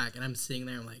me to go back. And I'm sitting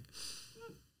there. I'm like,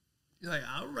 You're like,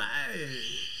 all right.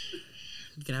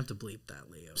 you're going to have to bleep that,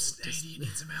 Leo. Hey, do you need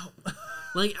some help?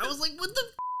 Like, I was like, what the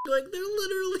f-? Like, they're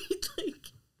literally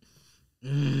like...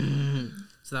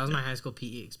 So that was my high school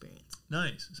PE experience.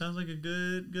 Nice. Sounds like a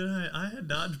good high. I had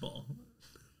dodgeball.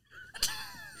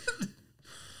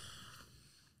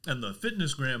 And the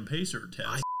Fitnessgram Pacer test.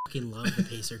 I fucking loved the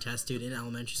pacer test, dude. In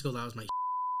elementary school, that was my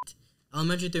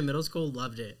Elementary through middle school,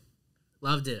 loved it.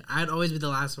 Loved it. I'd always be the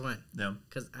last one. Yeah.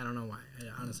 Because I don't know why.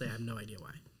 I have no idea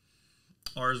why.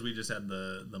 Ours, we just had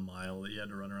the mile that you had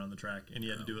to run around the track, and you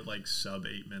had to do it like sub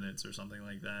 8 minutes or something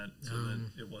like that, so that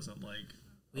it wasn't like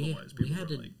We- otherwise we people had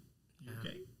were to- like, yeah.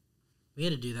 okay. We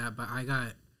had to do that, but I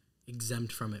got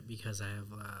exempt from it because I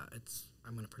have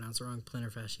I'm gonna pronounce it wrong,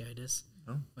 plantar fasciitis.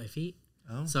 Oh. My feet.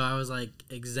 Oh. So I was like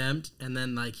exempt, and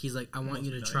then like he's like, I want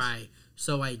you to try.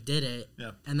 So I did it.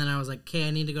 Yeah. And then I was like, okay,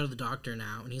 I need to go to the doctor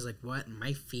now. And he's like, what?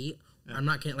 My feet? Yeah. I'm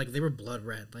not kidding. Like they were blood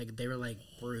red. Like they were like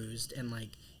bruised, and like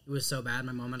it was so bad.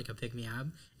 My mom had to come pick me up,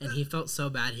 and he felt so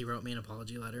bad. He wrote me an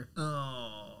apology letter.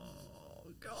 Oh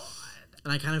God.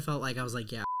 And I kind of felt like I was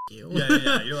like, yeah. You.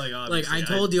 Yeah. You're like, like I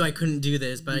told you I couldn't do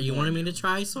this, but you wanted me to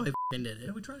try, so I did it.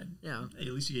 Yeah, we tried. Yeah. Hey,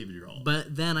 at least you gave it your all.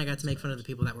 But then I got to make fun of the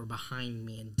people that were behind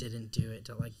me and didn't do it,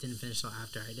 didn't finish till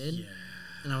after I did. Yeah.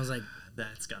 And I was like,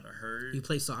 that's gotta hurt. You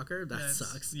play soccer? That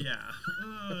sucks. Yeah.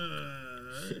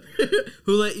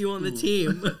 Who let you on the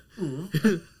team?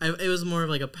 It was more of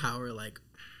like a power,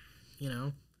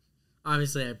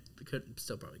 obviously I could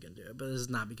still probably couldn't do it, but this is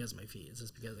not because of my feet. It's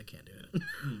just because I can't do it.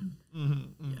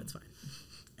 Yeah, it's fine.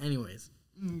 Anyways,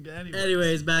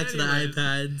 back to the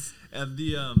iPads. And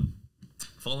the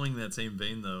following that same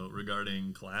vein though,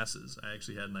 regarding classes, I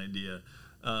actually had an idea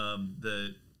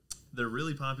that they're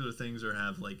really popular things or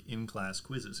have like in-class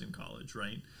quizzes in college,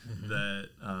 right? Mm-hmm.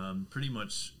 That pretty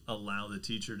much allow the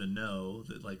teacher to know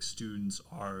that like students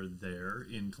are there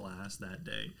in class that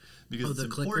day because it's the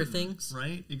clicker important, things,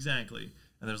 right? Exactly.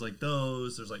 And there's like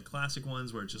there's like classic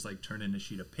ones where it's just like turn in a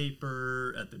sheet of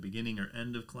paper at the beginning or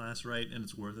end of class, right? And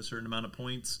it's worth a certain amount of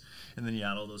points. And then you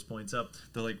add all those points up.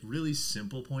 They're like really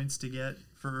simple points to get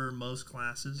for most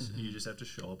classes. Mm-hmm. You just have to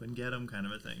show up and get them, kind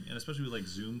of a thing. And especially with like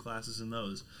Zoom classes and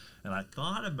those. And I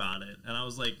thought about it and I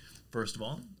was like, first of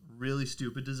all, really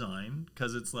stupid design,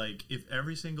 because it's like if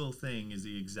every single thing is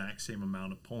the exact same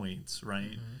amount of points,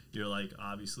 right? Mm-hmm. You're like,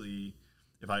 obviously,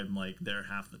 if I'm like there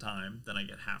half the time, then I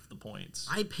get half the points.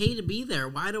 I pay to be there.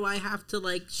 Why do I have to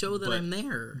like show that I'm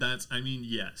there?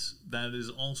 Yes, that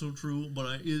is also true, but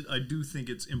I do think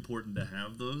it's important to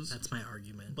have those. That's my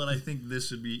argument. But I think this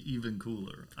would be even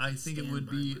cooler. I think it would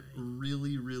be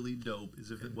really, really dope is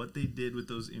if what they did with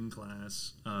those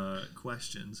in-class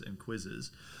questions and quizzes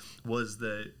was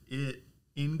that it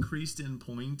increased in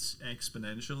points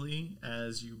exponentially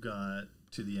as you got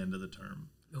to the end of the term.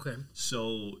 Okay.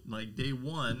 So, like, day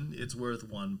 1, it's worth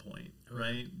 1 point,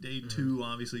 right? Day 2,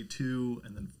 obviously 2,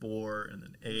 and then 4, and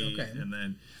then 8, and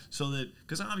then... So that...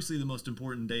 Because obviously the most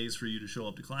important days for you to show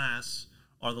up to class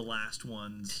are the last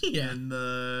ones in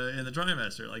the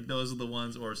trimester. Like, those are the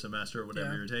ones, or semester, or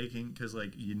whatever you're taking, because,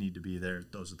 like, you need to be there.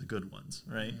 Those are the good ones,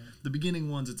 right? Yeah. The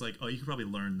beginning ones, it's like, oh, you could probably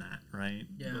learn that, right?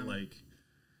 Yeah. But, like...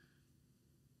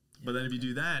 But then if you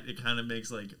do that, it kind of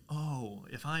makes like, oh,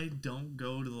 if I don't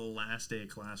go to the last day of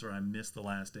class or I miss the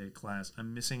last day of class,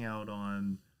 I'm missing out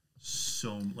on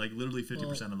literally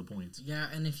 50% of the points. Yeah,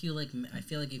 and if you I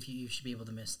feel like if you should be able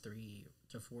to miss 3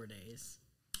 to 4 days.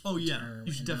 Oh yeah,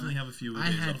 you should definitely have a few. I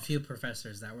had a few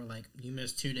professors that were like, you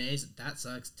missed 2 days, that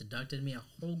sucks. Deducted me a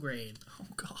whole grade. Oh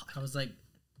God. I was like,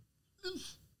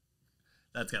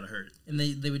 that's gotta hurt. And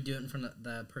they would do it in front of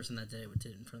the person that did it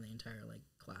in front of the entire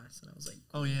class, and I was like,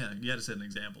 oh yeah, you had to set an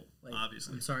example.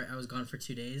 Obviously, I'm sorry, I was gone for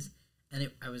 2 days, and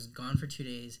I was gone for 2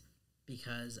 days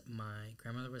because my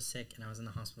grandmother was sick, and I was in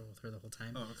the hospital with her the whole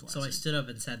time. Oh, classic. So I stood up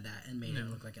and said that, and made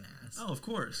him look like an ass. Oh, of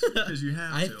course, because you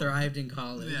have. I thrived in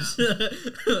college. Yeah.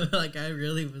 Like I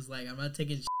really was like, I'm not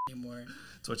taking shit anymore.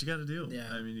 That's what you got to do. Yeah.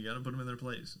 I mean, you got to put them in their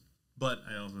place. But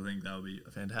I also think that would be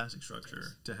a fantastic structure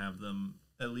to have them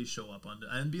at least show up on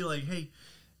and be like, hey.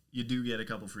 You do get a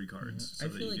couple free cards so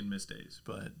that you can miss days,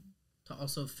 but to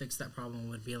also fix that problem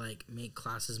would be like make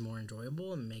classes more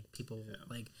enjoyable and make people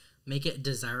make it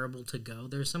desirable to go.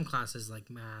 There's some classes like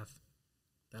math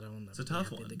that I'll never it's a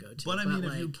tough one to go to. But I mean,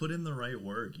 if you put in the right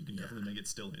work, you can definitely make it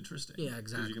still interesting. Yeah,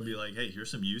 exactly. You can be like, hey,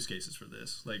 here's some use cases for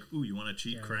this. Like, ooh, you want to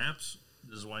cheat craps?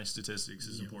 This is why statistics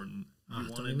is important. You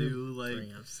want to do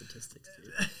bring up statistics,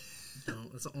 dude. No,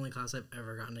 that's the only class I've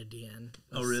ever gotten a D in.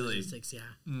 Oh, really? Statistics, yeah.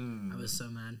 I was so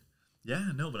mad.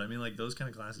 Yeah, no, but I mean, like, those kind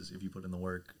of classes, if you put in the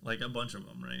work, like, a bunch of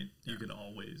them, right? You could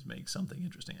always make something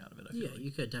interesting out of it, I feel like.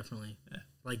 You could definitely. Yeah.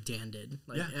 Like Dan did.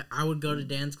 Like, I would go to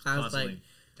Dan's class, constantly.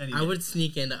 I would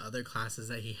sneak into other classes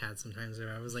that he had sometimes. If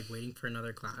I was, waiting for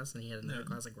another class, and he had another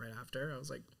class, right after. I was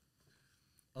like,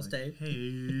 I'll stay.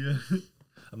 Hey.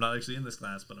 I'm not actually in this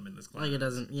class, but I'm in this class. Like, it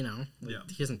doesn't, he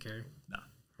doesn't care. Nah.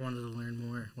 I wanted to learn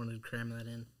more. I wanted to cram that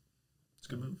in. It's a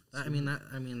good move.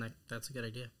 That's a good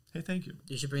idea. Hey, thank you.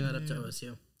 You should bring that up to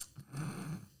OSU.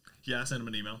 Yeah, send them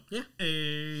an email. Yeah.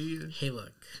 Hey,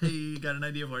 look. Hey, got an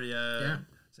idea for you. Yeah.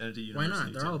 Send it to university. Why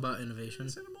not? They're all about innovation.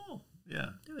 Send them all. Yeah.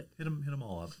 Do it. Hit them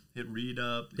all up. Hit Read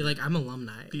Up. Be like, I'm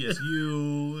alumni.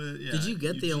 PSU. Yeah. Did you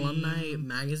get the alumni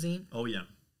magazine? Oh, yeah.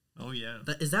 Oh, yeah.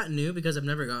 Is that new? Because I've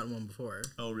never gotten one before.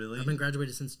 Oh, really? I've been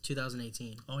graduated since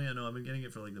 2018. Oh, yeah, no, I've been getting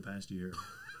it for, the past year.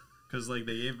 because like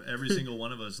they gave every single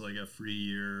one of us like a free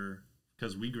year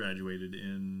because we graduated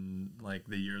in like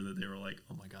the year that they were like,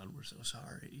 oh my god, we're so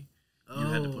sorry, you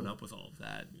had to put up with all of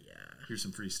that. Yeah. Here's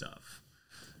some free stuff.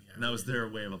 Yeah, and that was their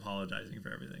way of apologizing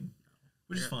for everything,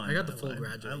 which is fine. I got the full I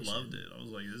graduation. loved it. I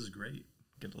was like, this is great.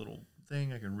 Get a little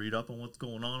thing. I can read up on what's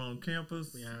going on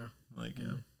campus. Yeah. Like,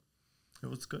 yeah. It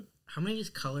was good. How many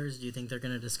colors do you think they're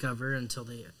going to discover until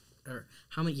they, or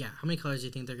how many colors do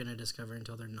you think they're going to discover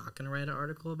until they're not going to write an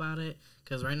article about it?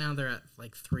 Because right now they're at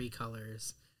like 3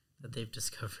 colors that they've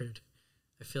discovered.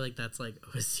 I feel like that's like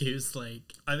OSU's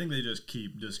like. I think they just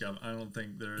keep discovering. I don't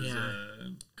think there's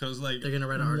because like they're gonna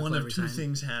write an article one of every two time.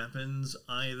 things happens.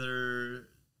 Either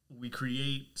we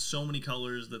create so many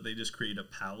colors that they just create a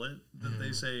palette that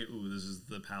they say, "Ooh, this is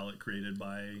the palette created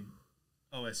by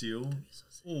OSU,"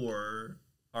 or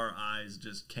our eyes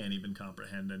just can't even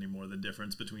comprehend anymore the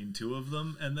difference between two of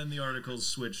them, and then the articles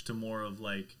switch to more of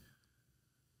like,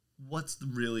 what's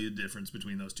really the difference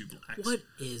between those two blacks? What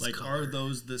is like color? Are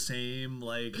those the same?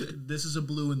 Like this is a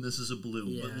blue and this is a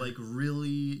blue, but like really,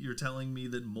 you're telling me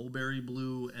that mulberry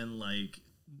blue and like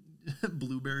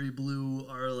blueberry blue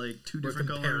are like two different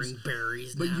colors?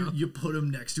 Berries, but now. you put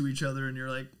them next to each other and you're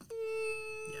like,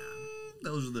 yeah,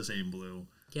 those are the same blue.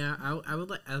 Yeah, I would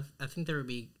like. I think there would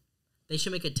be. They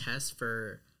should make a test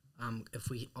for if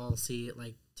we all see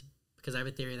like because I have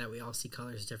a theory that we all see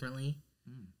colors differently.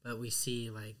 But we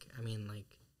see, like, I mean,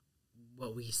 like,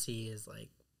 what we see is, like,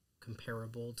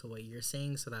 comparable to what you're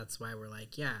saying. So that's why we're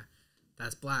like, yeah,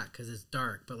 that's black because it's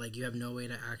dark. But, like, you have no way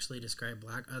to actually describe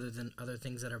black other than other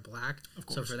things that are black. Of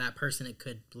course. So for that person, it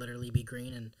could literally be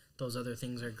green and those other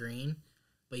things are green.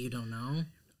 But you don't know.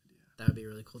 That would be a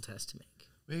really cool test to make.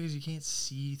 Because you can't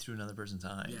see through another person's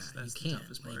eyes. Yeah, That's you the can't.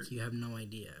 toughest part. Like, you have no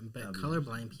idea. But That'd be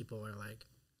colorblind people are like,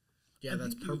 yeah,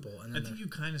 that's purple. And then I think you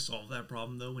kind of solve that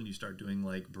problem though when you start doing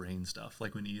like brain stuff,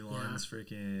 like when Elon's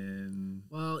freaking.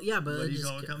 Well, yeah, but what do you just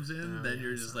call it comes in? Then yeah,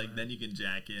 you're I just saw like, that. then you can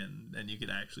jack in, and you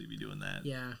could actually be doing that.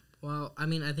 Yeah. Well, I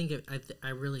mean, I think I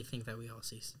really think that we all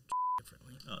see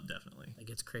differently. Oh, definitely.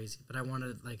 Like it's crazy, but I want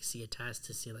to like see a test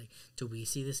to see like, do we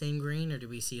see the same green or do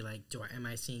we see like, am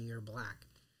I seeing your black?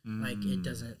 Like it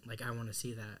doesn't like I want to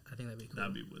see that. I think that'd be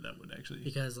cool. That would actually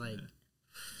because like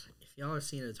if y'all are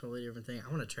seeing a totally different thing, I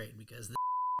want to trade because this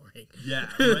boring. Yeah,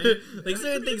 right? Like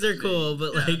certain things are cool,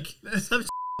 but like some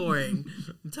boring.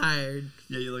 I'm tired.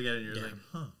 Yeah, you look at it and you're Yeah. like,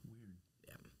 huh, weird.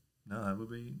 Yeah. No, that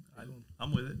would be.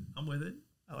 I'm with it. I'm with it.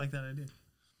 I like that idea.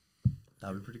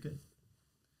 That would be pretty good.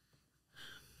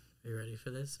 Are you ready for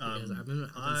this? Because I've been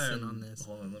sitting on this.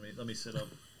 Hold on, let me sit up.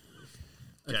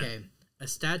 Okay. A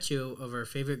statue of our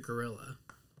favorite gorilla,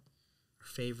 our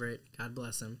favorite, God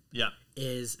bless him, Yeah.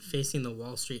 is facing the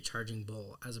Wall Street charging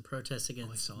bull as a protest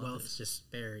against saw wealth this.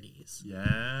 disparities.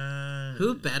 Yeah.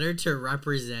 Who better to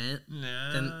represent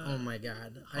Yeah. than, oh my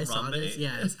God. I saw Harambe? this.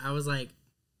 Yes. I was like,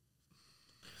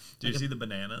 Do you see the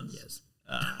bananas? yes.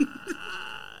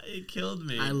 It killed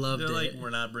me. I loved They're like, it. we're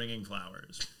not bringing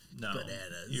flowers. No.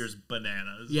 Bananas. Here's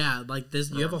bananas. Yeah, like this,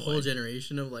 you have a Normally. whole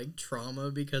generation of like trauma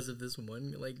because of this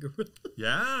one, like, gorilla.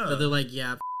 Yeah. But they're like,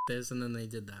 yeah, this, and then they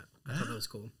did that. I thought that was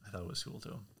cool. I thought it was cool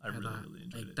too. I thought, really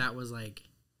enjoyed like, it. that was like,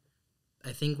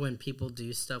 I think when people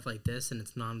do stuff like this and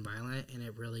it's nonviolent and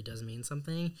it really does mean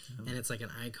something and it's like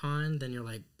an icon, then you're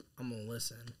like, I'm gonna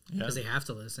listen because they have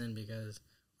to listen because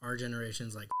our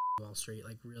generation's like Wall Street,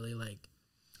 like really like.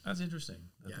 That's interesting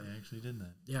that they actually did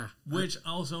that. Yeah, Which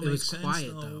also it makes was sense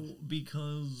quiet, though,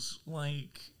 because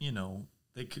like, you know,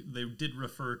 they did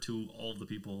refer to all of the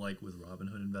people like with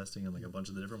Robinhood investing and like a bunch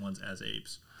of the different ones as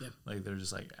apes. Yeah. Like they're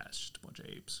just like, it's just a bunch of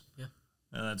apes. Yeah.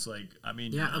 And that's like, I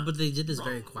mean, yeah, but they did this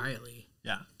very quietly.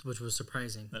 Yeah. Which was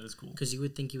surprising. That is cool. Because you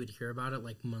would think you would hear about it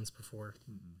like months before.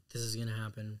 This is gonna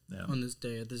happen on this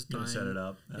day at this time. Set it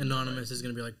up. Anonymous is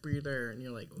gonna be like, be there, and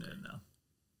you're like, okay. No.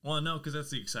 Well, no, because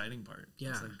that's the exciting part. Yeah.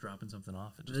 It's like dropping something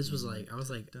off. But this was like, I was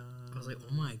like,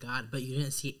 oh my God! But you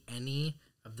didn't see any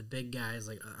of the big guys.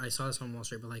 Like I saw this on Wall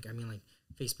Street, but like I mean, like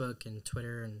Facebook and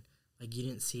Twitter, and like you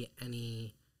didn't see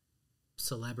any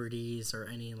celebrities or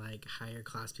any like higher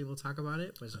class people talk about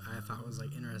it, which I thought was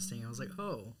like interesting. I was like,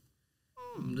 oh,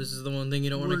 this is the one thing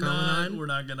you don't want to comment on. We're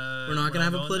not gonna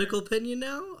have a political opinion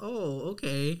now. Oh,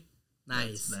 okay,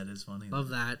 nice. That is funny. Love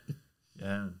that.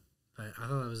 Yeah. But I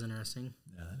thought that was interesting.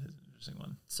 Yeah, that is an interesting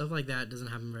one. Stuff like that doesn't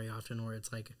happen very often, where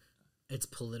it's like, it's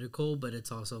political, but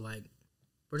it's also like,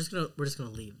 we're just gonna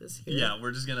leave this here. Yeah,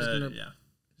 we're just gonna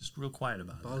just real quiet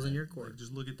about it. Balls in your court. Like,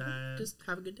 just look at that. Just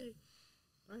have a good day.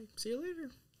 Bye. See you later.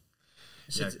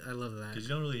 Yeah, I love that. because you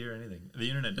don't really hear anything. The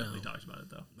internet definitely talks about it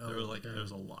though. Oh, There were like yeah. there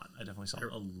was a lot. I definitely saw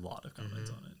a lot of comments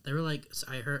on it. They were like,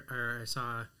 I heard or I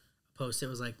saw a post. It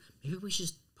was like, maybe we should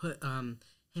just put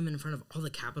him in front of all the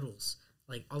capitals,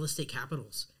 like all the state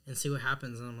capitals, and see what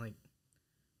happens. And I'm like,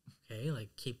 okay, like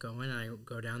keep going. And I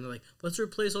go down. They're like, let's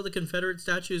replace all the Confederate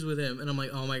statues with him. And I'm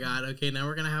like, oh my god, okay, now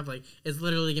we're gonna have like it's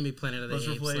literally gonna be Planet of the Let's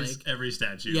Apes. replace Like, every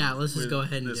statue. yeah, let's just with go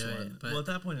ahead and this do one. it. But Well, at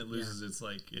that point, it loses its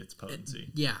like its potency.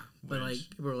 yeah, but like Which-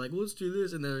 people are like, let's do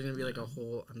this, and there's gonna be like a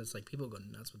whole. And it's like people go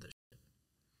nuts with this.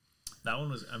 That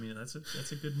one was. I mean, that's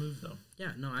a good move though.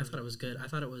 Yeah, no, I thought it was good. I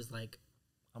thought it was like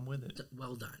I'm with it.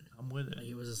 well done. I'm with it. Like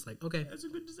it was just like okay, That's a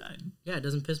good design. yeah, it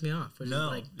doesn't piss me off, which No,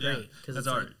 is like yeah, great because that's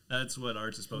art. That's what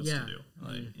art's supposed Yeah, to do.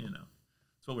 Like you know,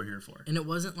 that's what we're here for. And it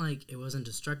wasn't like it wasn't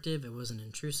destructive. It wasn't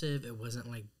intrusive. It wasn't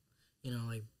like,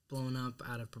 like blown up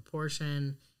out of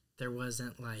proportion. There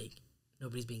wasn't like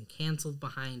nobody's being canceled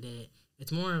behind it.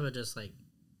 It's more of a just like,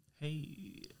 Hey,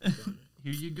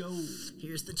 here you go.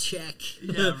 here's the check.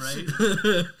 Yeah,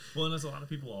 right. Well, and there's a lot of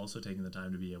people also taking the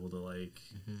time to be able to like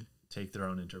take their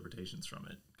own interpretations from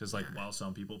it, because like while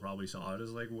some people probably saw it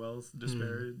as like wealth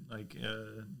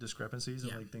discrepancies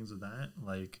and Yeah. like things of that,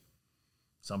 like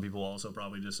some people also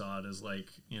probably just saw it as like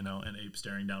an ape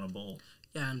staring down a bull.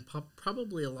 Yeah, and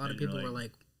probably a lot of And you're people were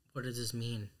like- like, "What does this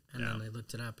mean?" And Yeah. then they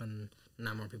looked it up, and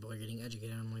now more people are getting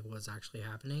educated on like what's actually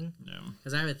happening. Yeah.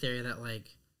 Because I have a theory that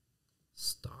like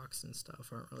stocks and stuff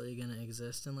aren't really gonna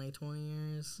exist in like 20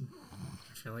 years.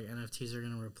 I feel like NFTs are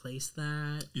gonna replace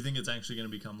that. You think it's actually going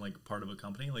to become like part of a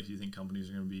company? Like, do you think companies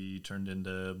are going to be turned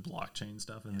into blockchain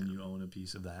stuff, and then you own a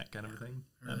piece of that kind of a thing?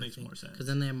 That makes more sense. Because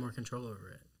then they have more control over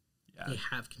it. Yeah. They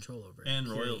have control over it. And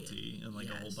period. royalty and like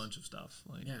a whole Yes. bunch of stuff.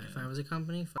 Like, Yeah, if I was a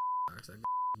company, stocks, I'd be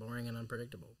boring and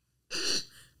unpredictable.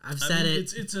 I've I said mean,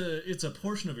 it. it's a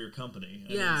portion of your company.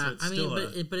 Yeah, it's I mean, still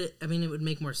it would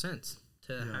make more sense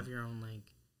to have your own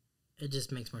like. It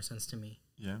just makes more sense to me.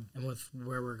 yeah, And with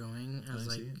where we're going as I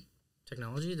like see it.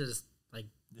 technology, to just like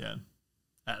yeah,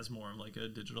 as more of like a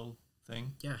digital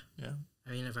thing. yeah. Yeah,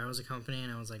 I mean, if I was a company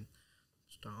and I was like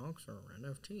stocks or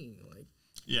NFT, like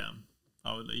yeah,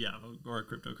 I would, yeah, or a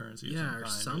cryptocurrency. of Yeah,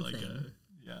 some or kind, like something.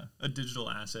 a digital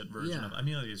asset version Yeah. of. I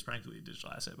mean, like, it's practically a digital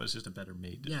asset, but it's just a better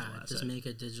made digital yeah, asset. just make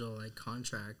a digital like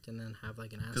contract and then have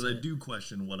like an asset. Because I do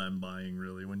question what I'm buying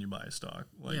really when you buy a stock.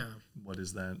 Like, Yeah. what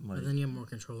is that like? But then you have more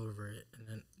control over it, and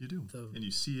then You do, the- and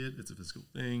you see it. It's a physical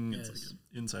thing. Yes. It's like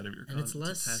inside of your. and it's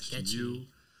less attached to sketchy. you.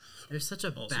 There's such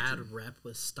a Also bad true. rep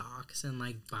with stocks and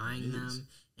like buying It them is.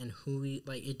 and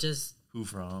like it just Who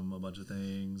from a bunch of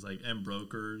things like and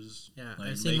brokers. Yeah, like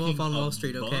I've seen Wolf making on a Wall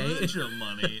Street, okay? bunch of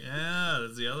money. Yeah,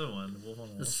 that's the other one. Wolf on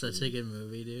Wall That's Street. such a good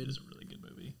movie, dude. It is a really good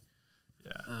movie.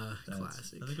 Yeah,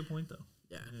 Classic. That's a good point though.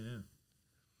 Yeah. Yeah.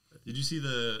 Did you see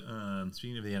the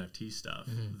speaking of the NFT stuff?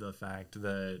 Mm-hmm. The fact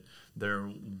that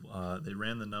they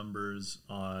ran the numbers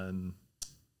on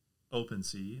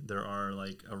OpenSea. There are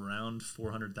like around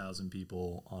 400,000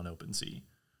 people on OpenSea,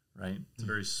 right? It's a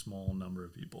very small number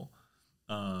of people.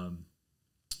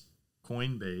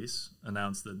 Coinbase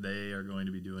announced that they are going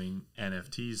to be doing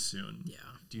NFTs soon. Yeah.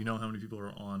 Do you know how many people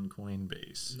are on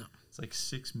Coinbase? No. It's like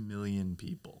 6 million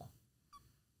people.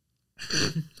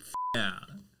 Yeah.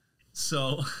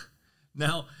 So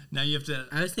now you have to.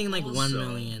 I was thinking like 1 Also,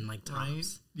 million, like right?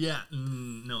 tops. Yeah.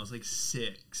 No, it's like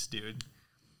 6, dude.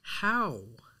 How?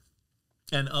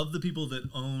 And of the people that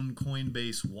own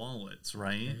Coinbase wallets,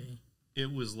 right? Okay.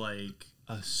 It was like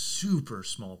a super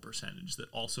small percentage that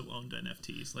also owned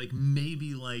NFTs. Like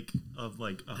maybe like of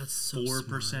like a That's so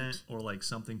 4% smart. or like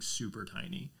something super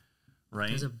tiny.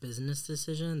 Right? As a business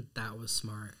decision, that was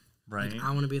smart. Right. Like, I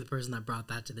want to be the person that brought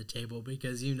that to the table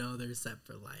because they're set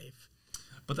for life.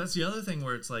 But that's the other thing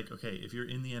where it's like, okay, if you're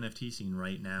in the NFT scene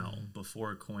right now,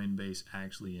 before Coinbase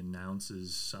actually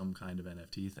announces some kind of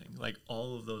NFT thing, like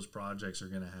all of those projects are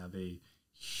going to have a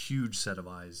huge set of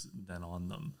eyes then on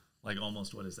them. Like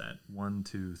almost, what is that? 1,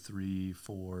 2, 3,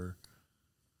 4,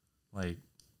 like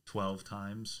 12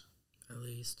 times At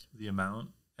least. the amount.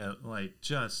 Like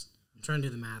just, I'm trying to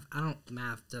do the math.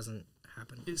 Math doesn't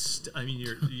happen. I mean,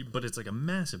 but it's like a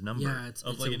massive number Yeah, it's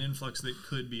like a- an influx that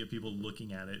could be of people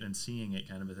looking at it and seeing it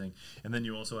kind of a thing. And then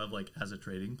you also have like as a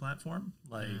trading platform,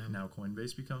 like now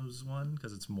Coinbase becomes one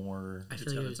because it's more, I it's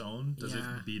feel got like its own. Does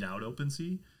yeah. it beat out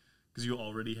OpenSea? Because you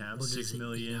already have Or does 6 it eat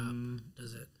million, up?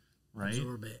 Does it right?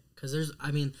 absorb it? Because there's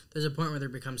a point where there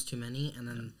becomes too many, and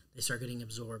then they start getting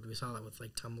absorbed. We saw that with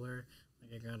like Tumblr,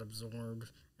 like it got absorbed,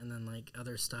 and then like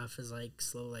other stuff is like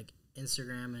slow, like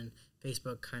Instagram and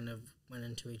Facebook kind of went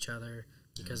into each other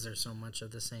because there's so much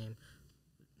of the same.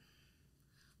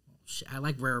 I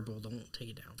like Rarible. Don't take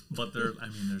it down. But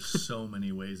there's so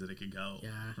many ways that it could go. Yeah.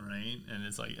 Right? And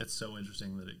it's like, it's so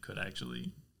interesting that it could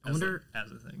actually, I wonder-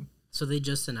 as a thing. So they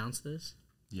just announced this.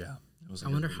 Yeah. It was I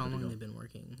like a wonder little how bit long ago. they've been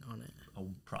working on it. Oh,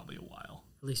 probably a while.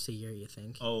 At least a year, you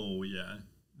think? Oh, yeah.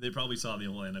 They probably saw the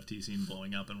whole NFT scene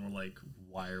blowing up and were like,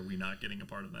 why are we not getting a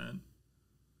part of that?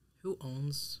 Who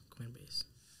owns Coinbase?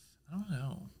 I don't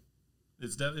know.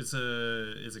 It's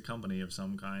a company of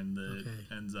some kind that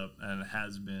ends up and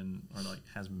has been or like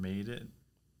has made it,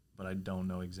 but I don't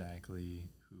know exactly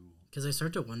who. Because I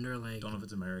start to wonder, like, don't know if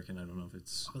it's American. I don't know if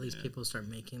it's all these people start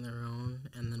making their own,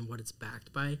 and then what it's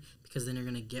backed by. Because then you're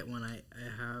gonna get one. I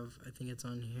think it's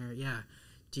on here. Yeah.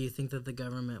 Do you think that the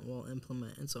government will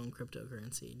implement its own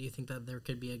cryptocurrency? Do you think that there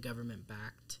could be a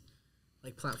government-backed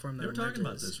like platform that they were talking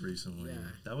about this recently? Yeah.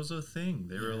 That was a thing.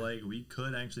 They were like, we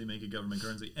could actually make a government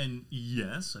currency, and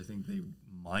yes, I think they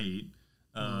might.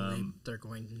 They're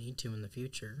going to need to in the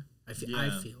future. I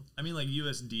feel. I mean, like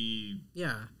USD.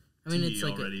 Yeah. I mean, it's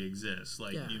like already exists.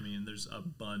 Like, you mean there's a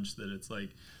bunch that it's like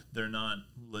they're not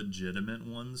legitimate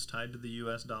ones tied to the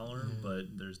U.S. dollar,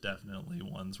 but there's definitely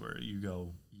ones where you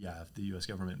go, yeah, if the U.S.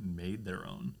 government made their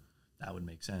own, that would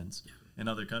make sense. Yeah. In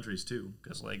other countries too,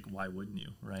 because like, why wouldn't you,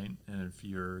 right? And if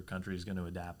your country is going to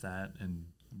adapt that and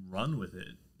run with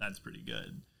it, that's pretty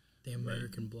good. The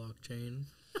American blockchain.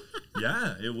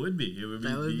 Yeah, it would be. It would be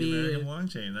the American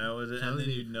blockchain. That was it. And then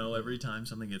you'd know every time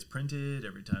something gets printed,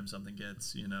 every time something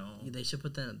gets, They should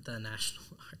put the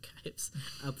National Archives,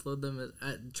 upload them.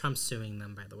 Trump's suing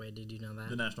them, by the way. Did you know that?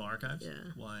 The National Archives?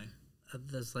 Yeah. Why?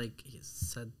 There's like,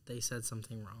 they said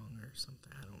something wrong or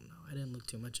something. I don't know. I didn't look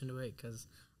too much into it because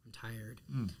I'm tired.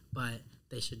 But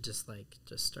they should just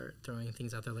start throwing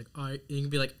things out there. Like, you can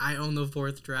be like, I own the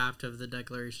 4th draft of the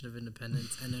Declaration of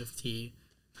Independence NFT.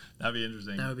 That'd be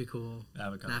interesting. That would be cool.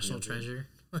 Have a National treasure.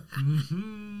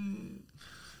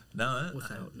 No,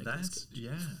 without that's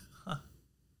yeah.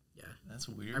 That's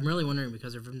weird. I'm really wondering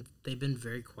because they've been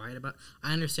very quiet about.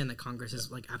 I understand that Congress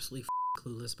is like absolutely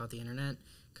clueless about the internet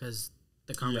because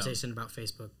the conversation about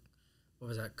Facebook. What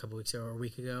was that? A couple weeks ago or a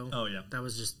week ago? Oh yeah, that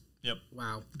was just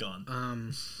wow,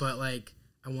 gone. But like,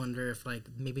 I wonder if like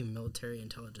maybe military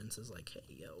intelligence is like, hey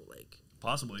yo, like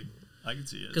possibly. I can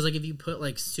see it. Because, like, if you put,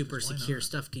 like, super secure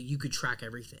stuff, you could track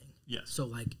everything. Yes. So,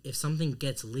 like, if something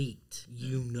gets leaked,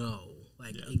 you know,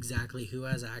 like, exactly who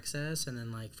has access, and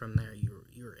then, like, from there,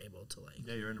 you're able to, like...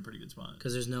 Yeah, you're in a pretty good spot.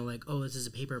 Because there's no, like, oh, this is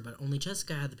a paper, but only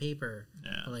Jessica had the paper.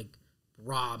 Yeah. But, like,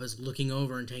 Rob is looking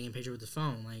over and taking a picture with his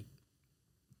phone. Like,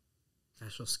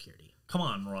 national security. Come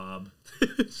on, Rob.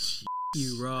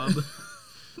 You, Rob.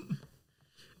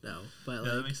 No, but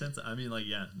that makes sense. I mean, like,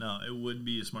 it would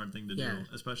be a smart thing to do,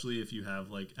 especially if you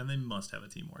have like, and they must have a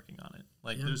team working on it.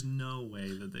 Like, there's no way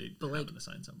that they haven't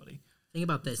assigned somebody. Think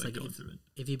about this: like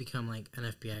if you become like an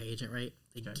FBI agent, right?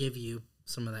 They give you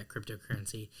some of that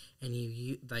cryptocurrency, and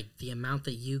you like the amount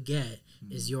that you get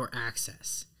is your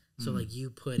access. So like you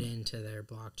put into their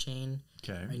blockchain,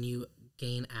 and you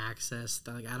gain access.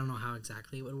 Like I don't know how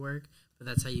exactly it would work. But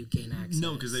that's how you gain access.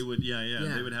 No, because they would,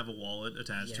 they would have a wallet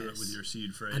attached to it with your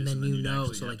seed phrase, and then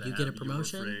so like you get a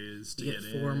promotion, you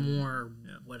get 4 more,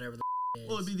 whatever the is.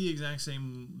 Well, it'd be the exact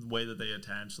same way that they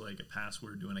attach like a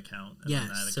password to an account. And yes,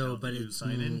 that so account but you it's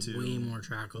sign into, way more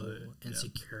trackable and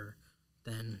secure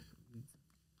than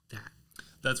that.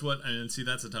 That's what, and see,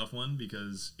 that's a tough one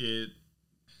because it.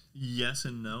 Yes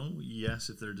and no. Yes,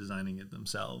 if they're designing it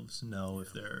themselves. No,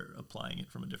 if they're applying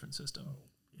it from a different system.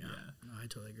 Yeah, no, I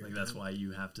totally agree. Like that's why you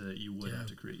would have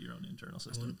to create your own internal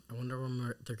system. I wonder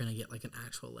when they're gonna get like an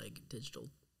actual like digital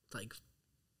like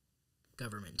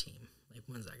government team. Like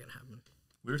when's that gonna happen?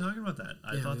 We were talking about that.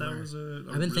 I thought that was a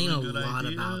I've been really thinking good a lot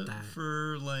idea about that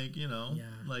for like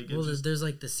like well there's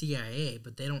like the CIA,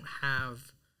 but they don't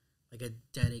have like a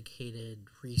dedicated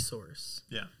resource.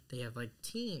 Yeah, they have like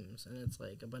teams, and it's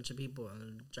like a bunch of people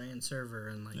on a giant server,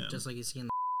 and like just like you see in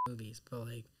the movies, but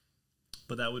like.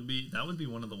 But that would be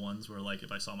one of the ones where like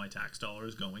if I saw my tax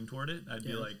dollars going toward it, I'd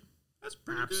be like, that's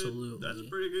pretty good. That's a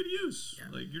pretty good use.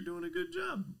 Yeah. Like you're doing a good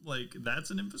job. Like that's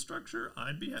an infrastructure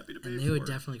I'd be happy to pay for. And they would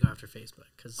definitely go after Facebook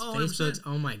because Facebook's 100%.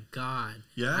 Oh my god.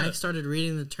 Yeah. I started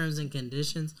reading the terms and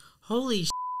conditions. Holy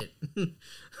shit.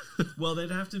 Well, they'd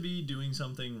have to be doing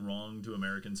something wrong to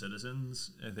American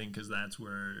citizens, I think, because that's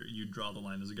where you draw the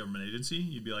line as a government agency.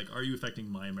 You'd be like, are you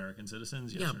affecting my American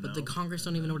citizens? Yes or but no? the Congress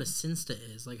don't even know what a Synsta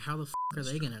is. Like, how the are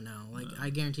they going to know? Like, I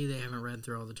guarantee they haven't read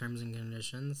through all the terms and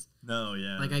conditions. No,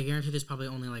 yeah. Like, I guarantee there's probably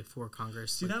only, like, 4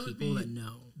 Congress people that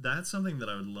know. That's something that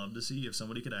I would love to see if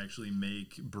somebody could actually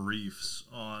make briefs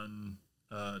on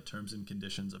terms and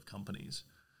conditions of companies.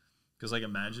 Because, like,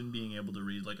 imagine being able to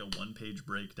read, like, a 1-page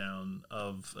breakdown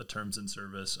of a terms and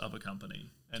service of a company.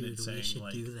 And it's saying,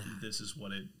 like, this is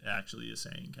what it actually is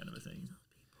saying kind of a thing.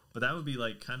 But that would be,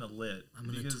 like, kind of lit. I'm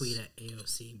going to tweet at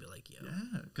AOC and be like, yo.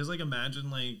 Yeah, because, like,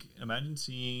 imagine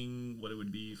seeing what it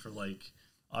would be for, like,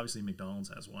 obviously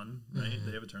McDonald's has one, right?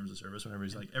 They have a terms of service. Whenever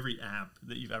it's like every app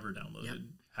that you've ever downloaded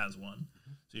has one.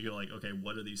 So you go like, okay,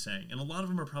 what are these saying? And a lot of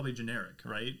them are probably generic,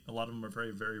 right? A lot of them are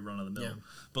very, very run of the mill.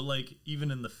 But like even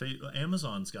in the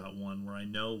Amazon's got one where I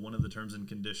know one of the terms and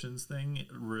conditions thing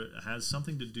has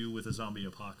something to do with a zombie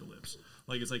apocalypse.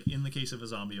 Like it's like in the case of a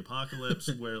zombie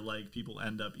apocalypse where like people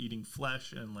end up eating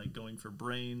flesh and like going for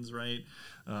brains, right?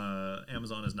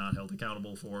 Amazon is not held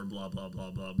accountable for blah, blah, blah,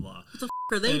 blah, blah. What the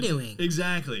are they doing?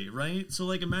 Exactly, right? So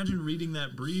like imagine reading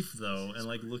that brief though and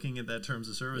like looking at that terms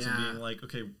of service and being like,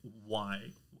 okay, why?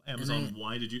 Amazon,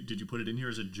 why did you put it in here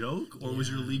as a joke, or was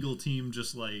your legal team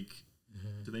just like,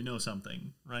 do they know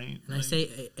something, right? And I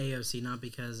say AOC not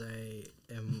because I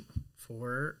am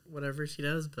for whatever she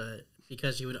does, but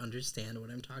because you would understand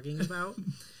what I'm talking about.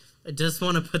 I just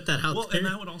want to put that out there. And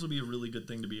that would also be a really good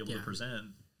thing to be able to present.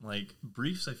 Like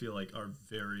briefs, I feel like are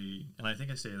very, and I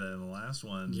think I say that in the last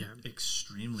one,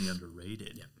 extremely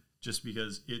underrated. Yeah. Just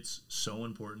because it's so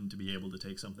important to be able to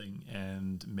take something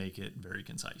and make it very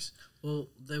concise. Well,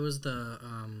 there was the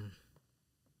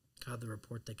the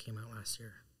report that came out last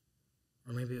year,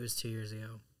 or maybe it was 2 years ago.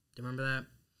 Do you remember that?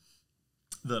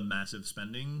 The massive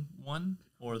spending one,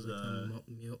 or the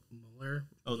Mueller?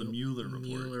 Oh, the Mueller report.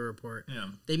 Mueller report. Yeah,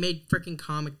 they made freaking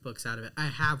comic books out of it. I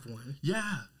have one. Yeah,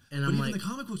 and but I'm even like, the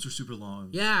comic books are super long.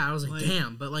 Yeah, I was like,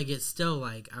 damn, but like it's still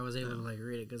like I was able to like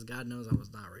read it because God knows I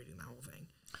was not reading that whole thing.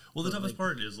 Well, the toughest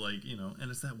part is like, you know,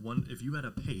 and it's that one, if you had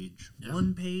a page,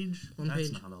 one page,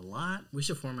 that's not a lot. We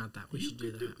should format that. We should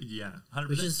do that. Yeah, 100%.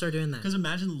 We should start doing that. Because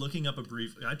imagine looking up a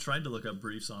brief. I tried to look up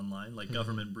briefs online, like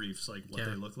government briefs, like what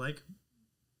they look like.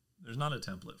 There's not a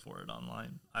template for it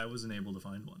online. I wasn't able to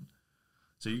find one.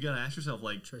 So you got to ask yourself,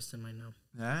 like... Tristan might know.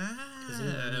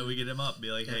 We get him up,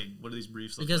 be like, hey, what do these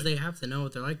briefs look because like? they have to know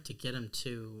what they're like to get them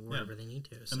to wherever they need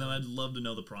to. So. And then I'd love to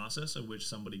know the process of which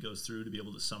somebody goes through to be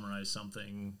able to summarize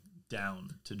something down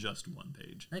to just one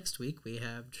page. Next week, we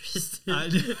have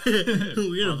Tristan.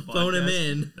 We're going to phone him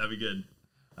in. That'd be good.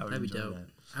 That'd be dope. That.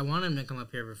 I want him to come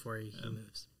up here before he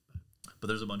moves. But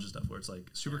there's a bunch of stuff where it's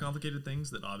like super complicated things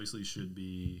that obviously should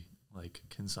be like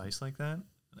concise like that.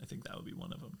 And I think that would be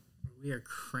one of them. We are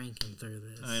cranking through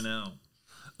this. I know.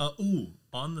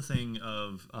 On the thing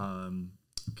of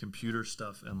computer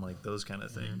stuff and like those kind of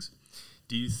things,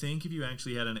 do you think if you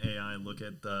actually had an AI look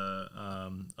at the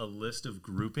a list of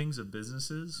groupings of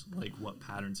businesses, like what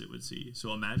patterns it would see?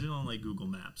 So imagine on like Google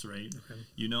Maps, right? Okay.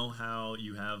 You know how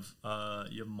you have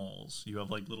malls, you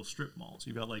have like little strip malls,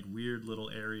 you've got like weird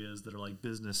little areas that are like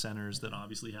business centers that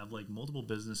obviously have like multiple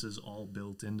businesses all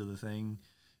built into the thing,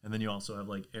 and then you also have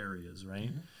like areas, right?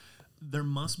 Mm-hmm. There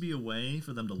must be a way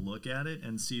for them to look at it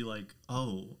and see like,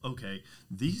 oh, okay,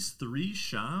 these 3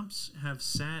 shops have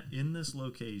sat in this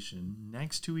location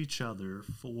next to each other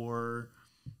for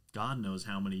God knows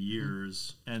how many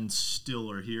years and still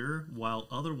are here, while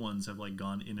other ones have like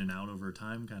gone in and out over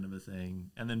time kind of a thing,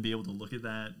 and then be able to look at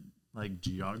that like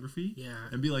geography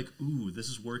and be like, ooh, this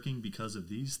is working because of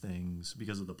these things,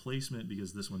 because of the placement,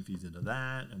 because this one feeds into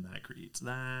that and that creates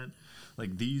that.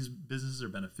 Like these businesses are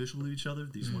beneficial to each other,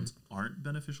 these ones aren't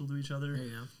beneficial to each other.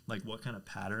 Like what kind of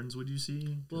patterns would you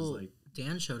see? Well, like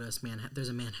Dan showed us there's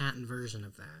a Manhattan version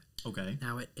of that. Okay.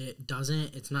 Now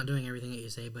it's not doing everything that you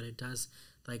say, but it does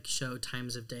like show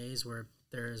times of days where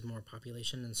there is more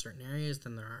population in certain areas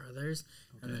than there are others,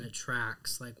 and then it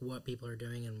tracks like what people are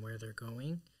doing and where they're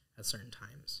going at certain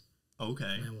times. Okay.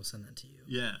 And I will send that to you.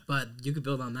 Yeah. But you could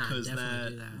build on that.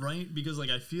 Definitely do that. Right? Because like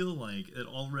I feel like it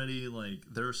already like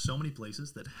there are so many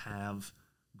places that have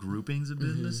groupings of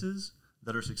businesses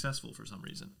that are successful for some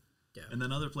reason. Yeah. And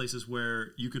then other places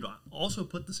where you could also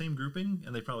put the same grouping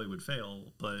and they probably would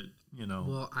fail, but you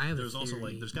know, there's also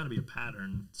like there's got to be a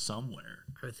pattern somewhere.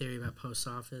 I have a theory about post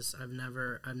office. I've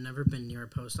never been near a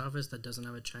post office that doesn't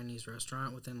have a Chinese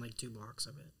restaurant within like 2 blocks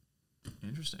of it.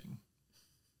 Interesting.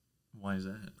 Why is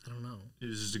that? I don't know.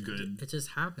 It's just a good... It just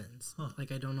happens. Huh.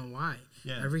 Like, I don't know why.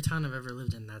 Yeah. Every town I've ever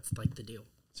lived in, that's, like, the deal.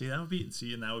 And that would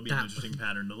be an interesting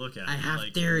pattern to look at. I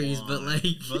have theories, but, like...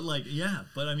 But, like, yeah.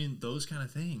 But, I mean, those kind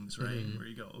of things, right? Where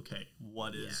you go, okay,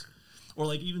 what is... Or,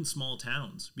 like, even small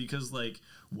towns. Because, like,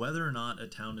 whether or not a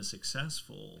town is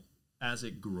successful as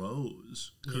it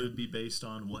grows could be based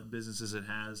on what businesses it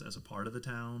has as a part of the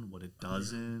town, what it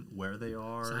doesn't, where they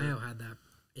are. Scio had that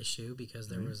issue because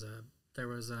there was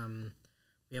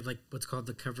we have like what's called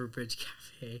the Covered Bridge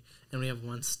Cafe, and we have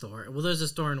one store. Well, there's a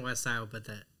store in West Scio, but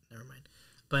never mind.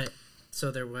 But so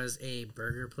there was a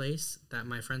burger place that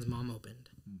my friend's mom opened.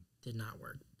 Did not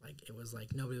work. Like it was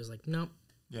like nobody was like, nope,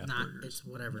 burgers, it's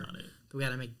whatever. Not it. But we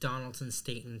had a McDonald's in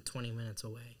Staten 20 minutes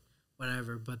away,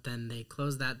 whatever. But then they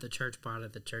closed that. The church bought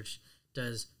it. The church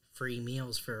does free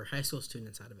meals for high school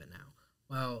students out of it now.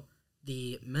 Well,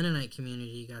 the Mennonite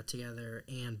community got together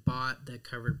and bought the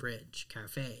Covered Bridge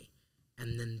Cafe,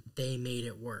 and then they made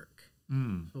it work.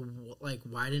 So, like,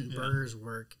 why didn't burgers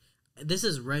work? This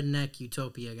is redneck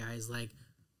utopia, guys. Like,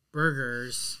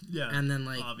 burgers, and then,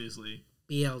 like, obviously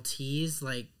BLTs,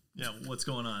 like, what's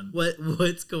going on?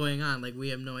 What's going on? Like, we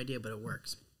have no idea, but it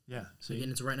works. Yeah, like,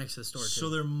 and it's right next to the store, too. So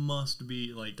there must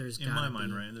be, like, in my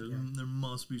mind, right? There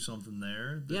must be something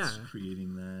there that's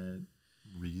creating that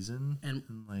reason. And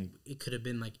like, it could have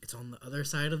been, like, it's on the other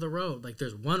side of the road. Like,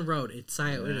 there's one road. It is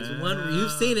one.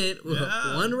 You've seen it.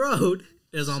 Yeah. One road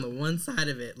is on the one side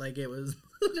of it. Like, it was.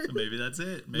 So maybe that's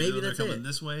it. Maybe when they're coming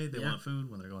this way, they want food.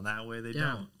 When they're going that way, they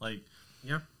don't. Like,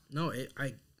 no,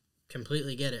 I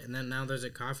completely get it. And then now there's a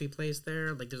coffee place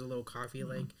there. Like, there's a little coffee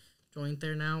like joint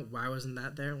there now. Why wasn't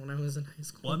that there when I was in high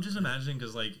school? Well, I'm just imagining,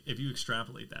 because, like, if you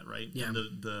extrapolate that, right? Yeah.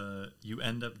 And you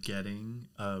end up getting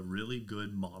a really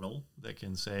good model that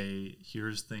can say,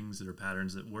 here's things that are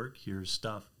patterns that work. Here's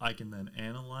stuff I can then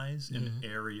analyze an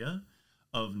area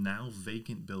of now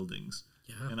vacant buildings.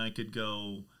 Yeah. And I could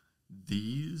go,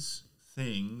 these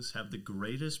things have the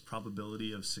greatest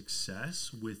probability of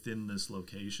success within this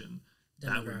location.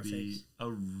 That would be a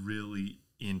really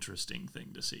interesting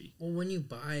thing to see. Well, when you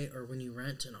buy or when you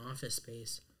rent an office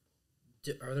space,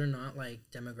 are there not, like,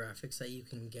 demographics that you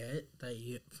can get that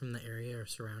you from the area or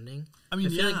surrounding? I mean, I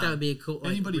feel like that would be a cool,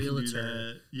 like, anybody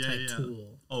realtor type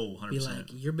tool. Oh, 100%. Be like,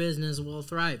 your business will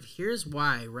thrive. Here's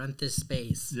why. Rent this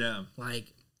space. Yeah.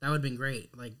 Like, that would have been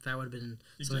great. Like, that would have been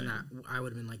something that I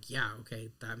would have been like, yeah, okay,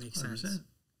 that makes 100%. Sense.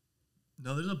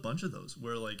 No, there's a bunch of those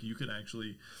where, like, you could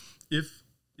actually, if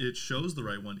it shows the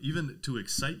right one, even to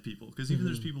excite people, because even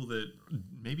there's people that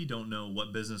maybe don't know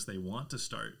what business they want to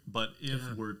start, but if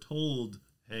we're told,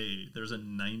 hey, there's a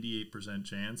 98%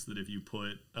 chance that if you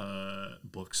put a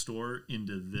bookstore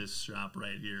into this shop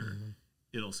right here,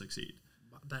 it'll succeed.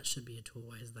 That should be a tool.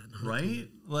 Why is that not right?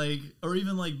 Like, or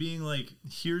even like being like,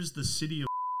 here's the city of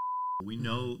we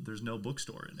know there's no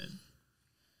bookstore in it.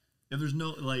 If there's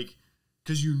no, like,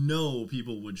 because you know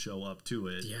people would show up to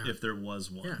it if there was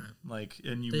one. Yeah. Like,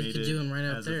 and you made it. They could do them right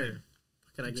out there.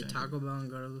 Could I get Taco Bell and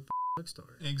go to the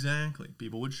bookstore? Exactly.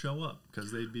 People would show up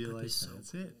because they'd be like,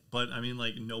 that's it. But, I mean,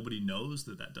 like, nobody knows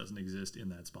that doesn't exist in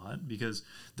that spot because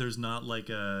there's not, like,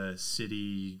 a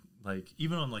city, like,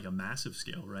 even on, like, a massive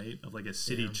scale, right? Of, like, a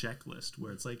city checklist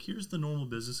where it's like, here's the normal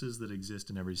businesses that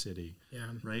exist in every city. Yeah.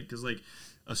 Right? Because, like,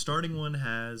 a starting one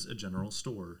has a general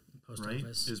store. Post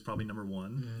office is probably number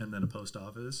one, and then a post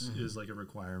office is like a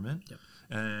requirement,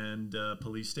 and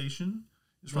police station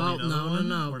is probably another one.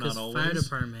 No, because fire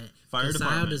department. Fire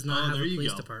department does not have a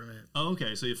police department. Oh,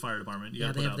 okay, so you have fire department.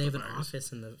 You they have an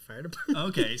office in the fire department.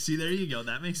 Okay, see, there you go.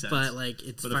 That makes sense. But like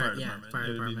it's fire department.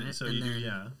 Fire department. So you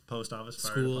do post office,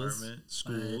 fire department,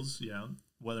 schools,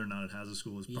 Whether or not it has a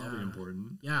school is probably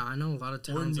important. Yeah, I know a lot of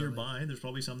towns. Or nearby, there's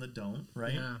probably some that don't,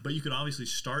 right? Yeah. But you could obviously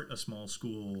start a small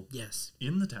school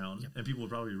in the town, and people would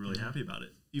probably be really happy about it.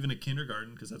 Even a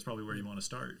kindergarten, because that's probably where you want to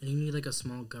start. And you need like a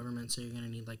small government, so you're going to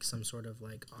need like some sort of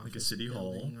like office, like a city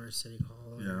hall. Or a city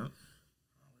hall. Or, let's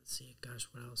see, gosh,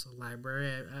 what else? A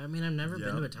library. I mean, I've never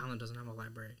been to a town that doesn't have a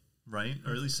library. Right?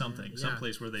 Or at least something. Some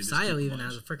place where they just Scio even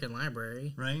has a freaking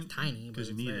library. Right? It's tiny. Because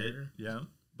you need it. Yeah.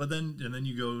 But then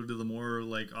you go to the more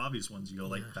like obvious ones. You go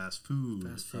like fast food,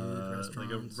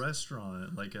 like a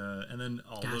restaurant, like and then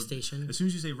all gas station. As soon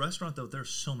as you say restaurant, though,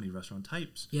 there's so many restaurant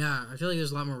types. Yeah, I feel like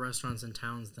there's a lot more restaurants in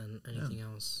towns than anything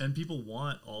else. And people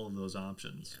want all of those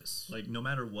options. Yes. Like no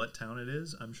matter what town it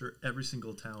is, I'm sure every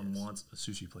single town wants a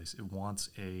sushi place. It wants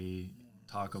a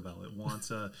Taco Bell. It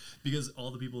wants because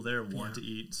all the people there want to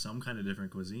eat some kind of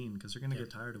different cuisine because they're gonna get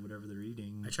tired of whatever they're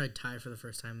eating. I tried Thai for the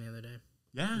first time the other day.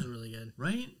 Yeah, it was really good.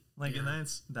 Right? Like, and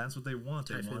that's what they want.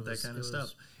 They want that kind of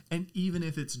stuff. And even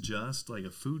if it's just like a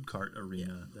food cart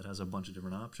arena that has a bunch of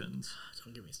different options,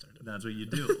 don't get me started. That's what you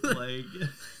do. Like,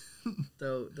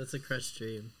 though, that's a crush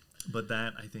dream. But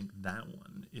I think that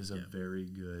one is a very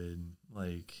good.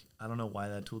 Like, I don't know why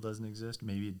that tool doesn't exist.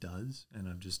 Maybe it does, and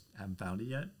I just haven't found it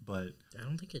yet. But I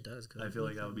don't think it does. I feel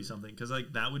like that would be something because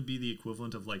like that would be the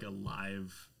equivalent of like a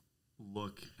live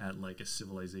look at like a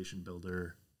civilization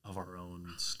builder of our own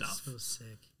stuff. So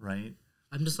sick. Right?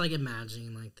 I'm just like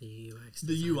imagining like the UX.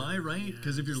 The UI, right?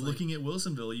 Because if you're looking at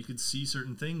Wilsonville, you could see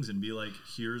certain things and be like,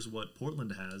 here's what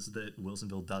Portland has that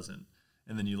Wilsonville doesn't.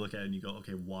 And then you look at it and you go,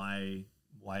 okay, why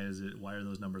is it? Why are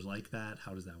those numbers like that?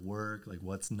 How does that work? Like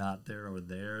what's not there or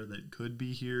there that could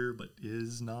be here but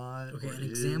is not? Okay, an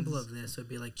example of this would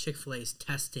be like Chick-fil-A's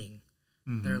testing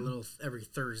their little every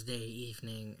Thursday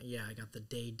evening. Yeah, I got the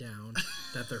day down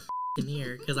that they're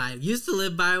here because I used to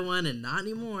live by one and not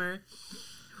anymore.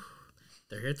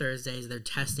 they're here Thursdays. They're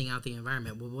testing out the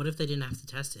environment. Well, what if they didn't have to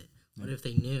test it? What if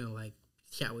they knew, like,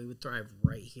 yeah, we would thrive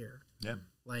right here. Yeah.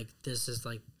 Like, this is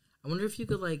like, I wonder if you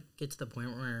could, like, get to the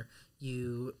point where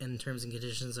you, in terms and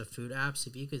conditions of food apps,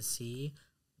 if you could see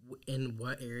in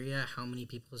what area how many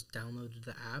people downloaded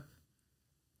the app,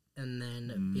 and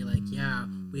then be like, yeah,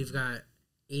 we've got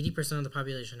 80% of the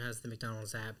population has the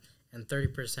McDonald's app, and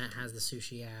 30% has the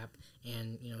sushi app,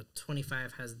 and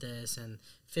 25 has this, and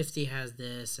 50 has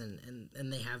this, and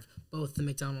they have both the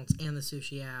McDonald's and the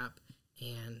sushi app,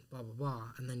 and blah blah blah.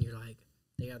 And then you're like,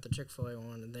 they got the Chick-fil-A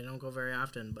one, and they don't go very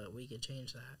often, but we could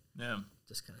change that. Yeah.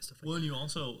 Just kind of stuff like Well, that. and you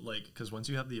also, like, because once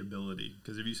you have the ability,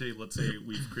 because if you say, let's say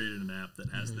we've created an app that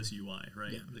has this UI,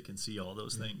 right, that can see all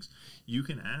those things, you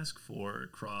can ask for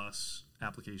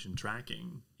cross-application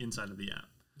tracking inside of the app.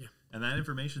 Yeah. And that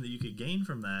information that you could gain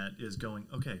from that is going,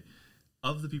 okay,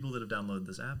 of the people that have downloaded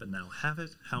this app and now have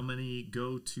it, how many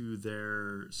go to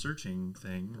their searching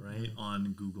thing, right,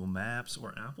 on Google Maps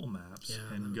or Apple Maps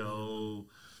and go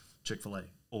Chick-fil-A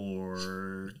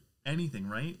or anything,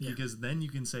 right? Yeah. Because then you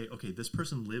can say, okay, this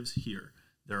person lives here.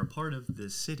 They're a part of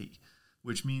this city,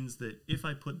 which means that if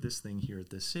I put this thing here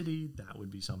at this city, that would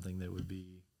be something that would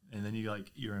be, and then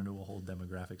you're into a whole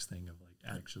demographics thing of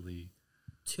like actually.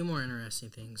 Two more interesting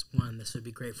things. One, this would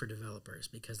be great for developers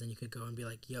because then you could go and be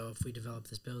like, yo, if we develop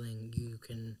this building, you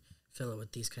can fill it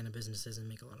with these kind of businesses and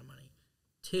make a lot of money.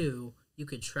 Two, you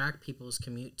could track people's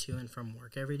commute to and from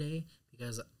work every day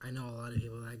because I know a lot of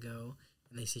people that go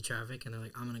and they see traffic and they're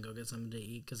like, I'm going to go get something to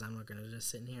eat because I'm not going to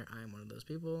just sit in here. I'm one of those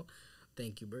people.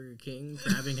 Thank you, Burger King,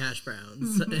 for having hash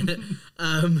browns.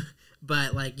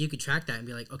 But, like, you could track that and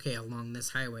be like, okay, along this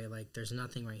highway, like, there's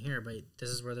nothing right here, but this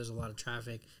is where there's a lot of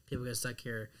traffic. People get stuck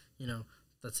here.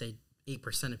 Let's say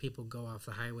 8% of people go off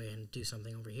the highway and do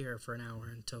something over here for an hour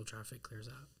until traffic clears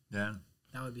out. Yeah.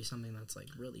 That would be something that's, like,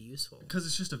 really useful. Because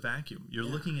it's just a vacuum. You're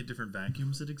looking at different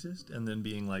vacuums that exist and then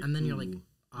being like, And then you're, like,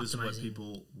 this is what optimizing.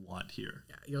 people want here.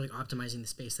 Yeah, you're, like, optimizing the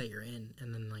space that you're in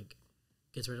and then, like,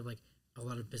 gets rid of, like, a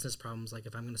lot of business problems. Like,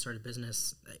 if I'm going to start a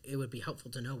business, it would be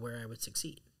helpful to know where I would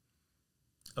succeed.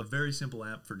 A very simple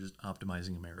app for just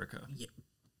optimizing America. Yeah.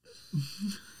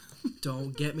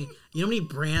 Don't get me. You know how many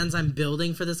brands I'm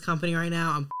building for this company right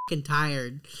now? I'm fucking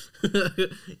tired.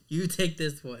 You take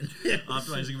this one.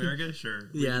 Optimizing America? Sure.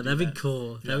 We Yeah, can do that'd be that.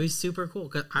 cool. Yeah. That'd be super cool.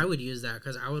 Cause I would use that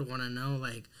because I would want to know,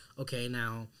 like, okay,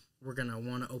 now we're going to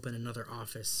want to open another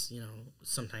office,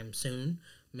 sometime soon,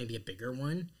 maybe a bigger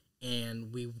one.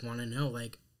 And we want to know,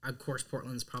 like, of course,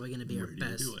 Portland's probably going to be Where our do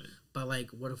you best. do it? But, like,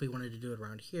 what if we wanted to do it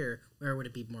around here? Where would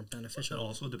it be more beneficial? It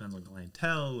also depends on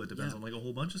clientele. It depends on like a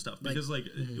whole bunch of stuff. Because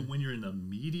when you're in the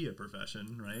media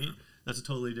profession, right, that's a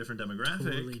totally different demographic.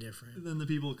 Totally different. Than the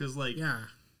people. Because like, Yeah,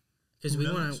 because Who we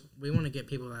want knows? to get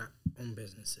people that own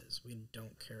businesses. We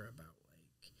don't care about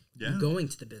yeah. you going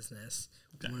to the business.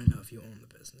 We Exactly. want to know if you own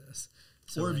the business.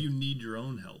 So, or if like, you need your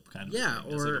own help, kind of. Yeah,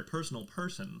 thing. As or like a personal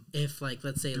person. if, like,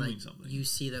 let's say, doing like, something. you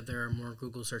see that there are more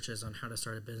Google searches on how to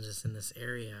start a business in this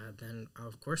area, then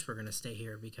of course we're going to stay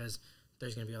here because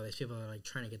there's going to be all these people that are, like,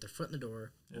 trying to get their foot in the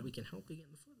door. Yeah. Well, we can help you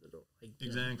get the foot in the door. Like,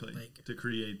 Exactly. to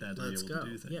create that to be let's able go. to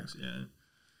do things. Yeah.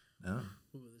 No.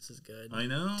 ooh, this is good. I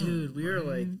know. Dude, we are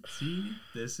like- See,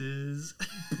 this is.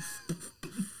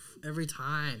 Every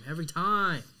time.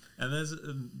 And that's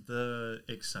the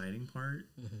exciting part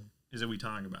is that we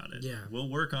talk about it. Yeah. We'll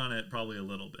work on it probably a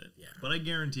little bit. Yeah. But I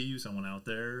guarantee you someone out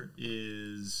there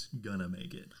is gonna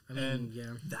make it. I mean, and yeah.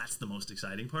 that's the most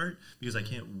exciting part because I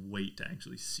can't wait to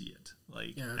actually see it.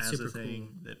 Like Yeah, it's as super a thing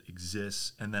that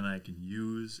exists and then I can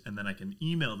use and then I can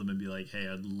email them and be like, hey,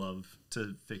 I'd love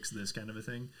to fix this kind of a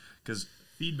thing. Because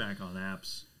feedback on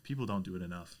apps, people don't do it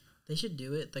enough. They should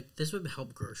do it. Like, this would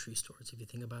help grocery stores if you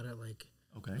think about it. Like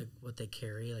what they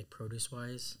carry, like,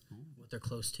 produce-wise, what they're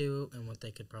close to, and what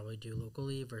they could probably do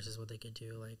locally versus what they could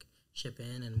do, like, ship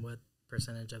in, and what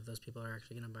percentage of those people are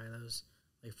actually going to buy those,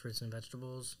 like, fruits and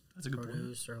vegetables, That's a good point.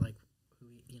 produce, or, like,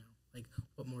 like,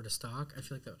 what more to stock. I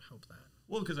feel like that would help that.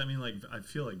 Well, because I mean, like, I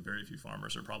feel like very few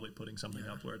farmers are probably putting something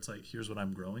Yeah. up where it's like, here's what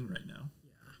I'm growing right now.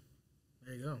 Yeah.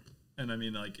 There you go. And I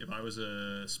mean, like, if I was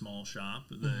a small shop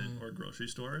that, or a grocery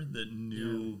store that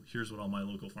knew, here's what all my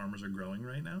local farmers are growing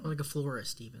right now. Or, like, a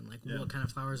florist even. Like, Yeah. what kind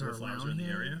of flowers What are flowers around are in the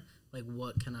here? area? Like,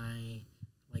 what can I,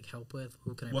 like, help with?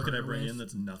 Who can I What can I partner bring with? in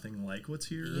that's nothing like what's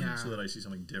here Yeah. so that I see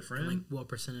something different? And, like, what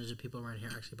percentage of people around here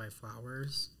actually buy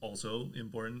flowers? Also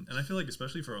important. And I feel like,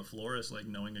 especially for a florist, like,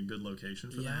 knowing a good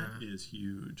location for Yeah. that is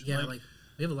huge. Yeah, like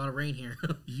We have a lot of rain here.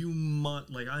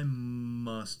 I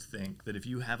must think that if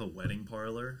you have a wedding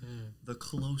parlor, the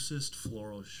closest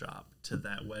floral shop to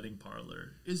that wedding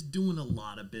parlor is doing a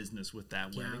lot of business with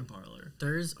that wedding parlor.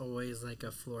 There's always like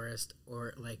a florist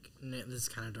or like this is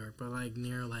kind of dark, but like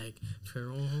near like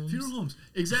funeral homes.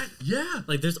 Exactly. Yeah.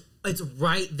 Like it's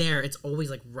right there. It's always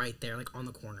like right there, like on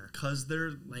the corner. Because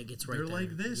they're like it's right they're there.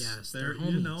 like this. Yes, they're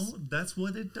that's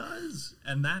what it does,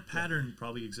 and that pattern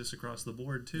probably exists across the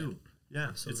board too. Yeah,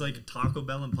 it's like Taco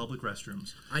Bell and public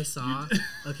restrooms. I saw.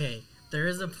 Okay, there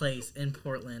is a place in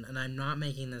Portland, and I'm not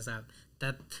making this up.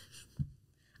 That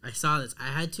I saw this. I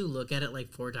had to look at it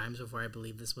like 4 times before I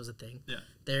believed this was a thing. Yeah.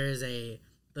 There is a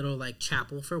little like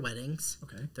chapel for weddings.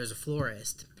 Okay. There's a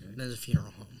florist. Okay. And there's a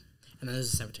funeral home, and then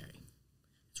there's a cemetery.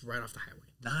 It's right off the highway.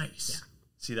 Nice. Yeah.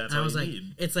 See, that's and all I was you like,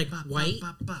 need. it's like white,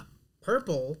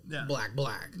 purple, yeah. black.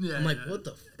 Yeah, I'm like, what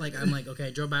the? I'm like, okay. I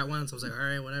drove by once. I was like, all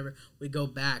right, whatever. We go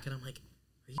back, and I'm like,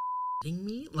 are you kidding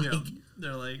me? Like,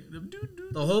 they're like,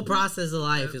 the whole process of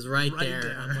life is right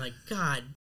there. I'm like, God,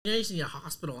 I just need a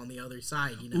hospital on the other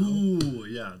side, you know? Ooh,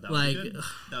 yeah, that would like, be good.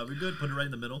 That would be good. Put it right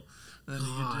in the middle. And then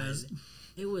you could just...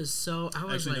 It was so. I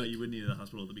was actually, like, no, you would need a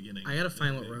hospital at the beginning. I gotta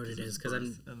find what road it is because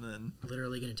I'm and then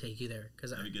literally gonna take you there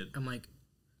because I'm like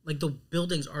the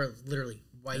buildings are literally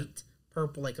white,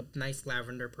 purple, like a nice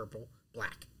lavender purple,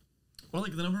 black. Or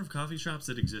like the number of coffee shops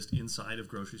that exist inside of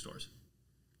grocery stores.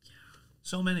 Yeah,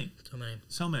 so many,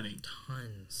 tons.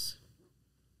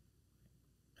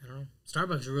 I don't know.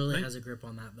 Starbucks really has a grip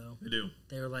on that though. They do.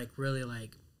 They were like really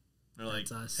like. They're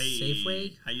like, us. hey,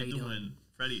 Safeway, how you doing?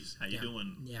 Freddy's, how you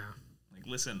doing? Yeah. Like,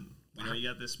 listen, we know you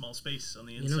got this small space on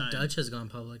the inside. You know, Dutch has gone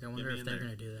public. I wonder if they're going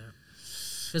to do that.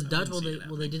 Because Dutch,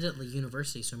 they did it at like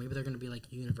university, so maybe they're going to be like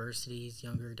universities,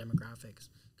 younger demographics.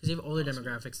 Because you have older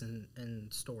demographics in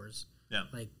stores. Yeah.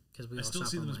 Like, because we I all still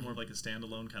see them online. as more of like a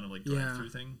standalone kind of like drive-through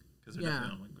thing. Because they're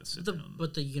definitely on like the sit down.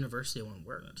 But the university one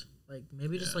worked. Like,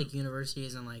 maybe just like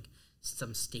universities and like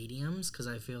some stadiums, because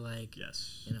I feel like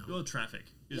yes, you know, well, traffic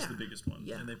is the biggest one,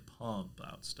 and they pump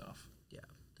out stuff. Yeah,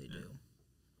 they do.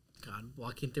 God,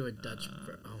 walking through a Dutch,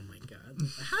 oh my God,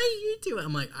 how do you do it?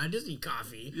 I'm like, I just need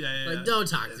coffee. Like, don't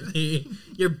talk to me.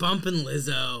 You're bumping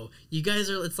Lizzo. You guys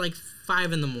are. It's like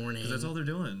 5 a.m. That's all they're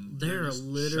doing. They're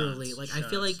literally shots, like, shots, I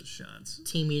feel like shots.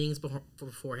 Team meetings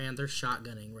beforehand, they're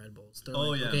shotgunning Red Bulls. They're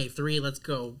like, okay, 3, let's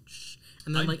go.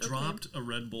 And then I dropped a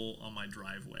Red Bull on my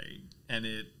driveway, and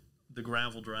the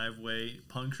gravel driveway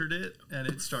punctured it, and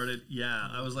it started. Yeah,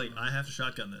 I was like, I have to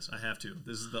shotgun this. I have to.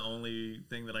 This is the only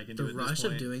thing that I can do. The rush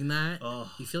of doing that,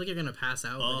 you feel like you're gonna pass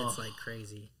out, but it's like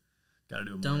crazy. Gotta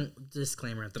do it. Don't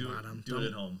disclaimer at the bottom. Do it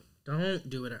at home. Don't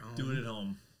do it at home. Do it at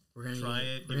home. We're gonna try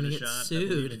it. We're gonna get shot. sued. I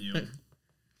believe in you.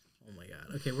 Oh my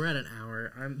God. Okay, we're at an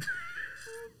hour.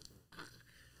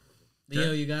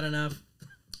 Leo, you got enough?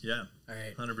 Yeah. All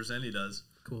right. 100% he does.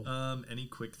 Cool. Any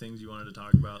quick things you wanted to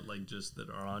talk about, like just that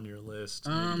are on your list,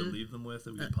 maybe to leave them with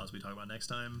that we could possibly talk about next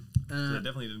time? I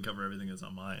definitely didn't cover everything that's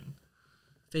on mine.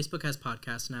 Facebook has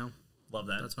podcasts now. Love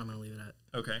that. That's what I'm going to leave it at.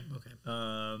 Okay.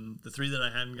 The 3 that I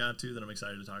hadn't got to that I'm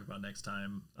excited to talk about next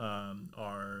time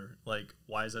are like,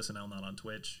 why is SNL not on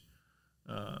Twitch?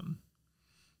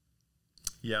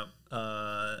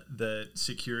 The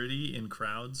security in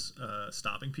crowds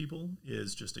stopping people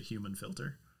is just a human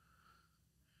filter.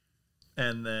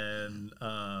 And then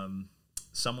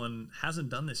someone hasn't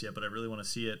done this yet, but I really want to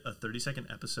see it, a 30-second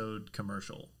episode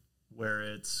commercial where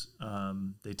it's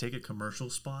they take a commercial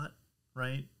spot,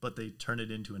 right? But they turn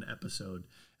it into an episode,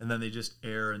 and then they just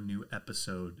air a new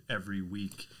episode every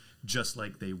week, just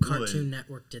like they would. Cartoon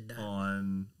Network did that.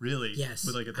 On, really? Yes.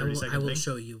 With like a 30-second thing? I will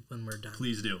show you when we're done.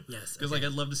 Please do. Yes. Because like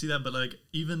I'd love to see that, but like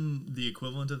even the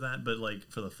equivalent of that, but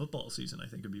like for the football season, I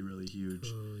think would be really huge.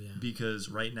 Ooh, yeah. Because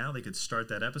right now they could start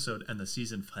that episode and the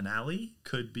season finale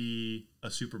could be a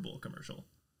Super Bowl commercial.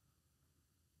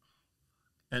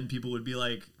 And people would be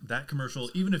like, that commercial,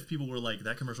 even if people were like,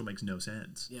 that commercial makes no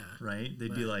sense. Yeah. Right?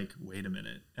 They'd be like, wait a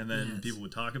minute. And then people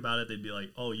would talk about it. They'd be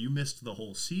like, oh, you missed the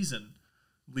whole season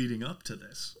leading up to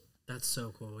this. That's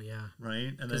so cool, yeah.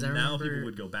 Right? And then now people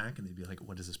would go back and they'd be like,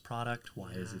 what is this product?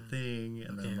 Why is it a thing?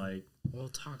 And then like... We'll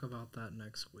talk about that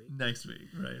next week. Next week,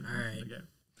 right. All right. Okay.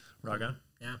 Rock on?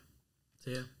 Yeah.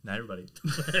 See ya. Night, everybody.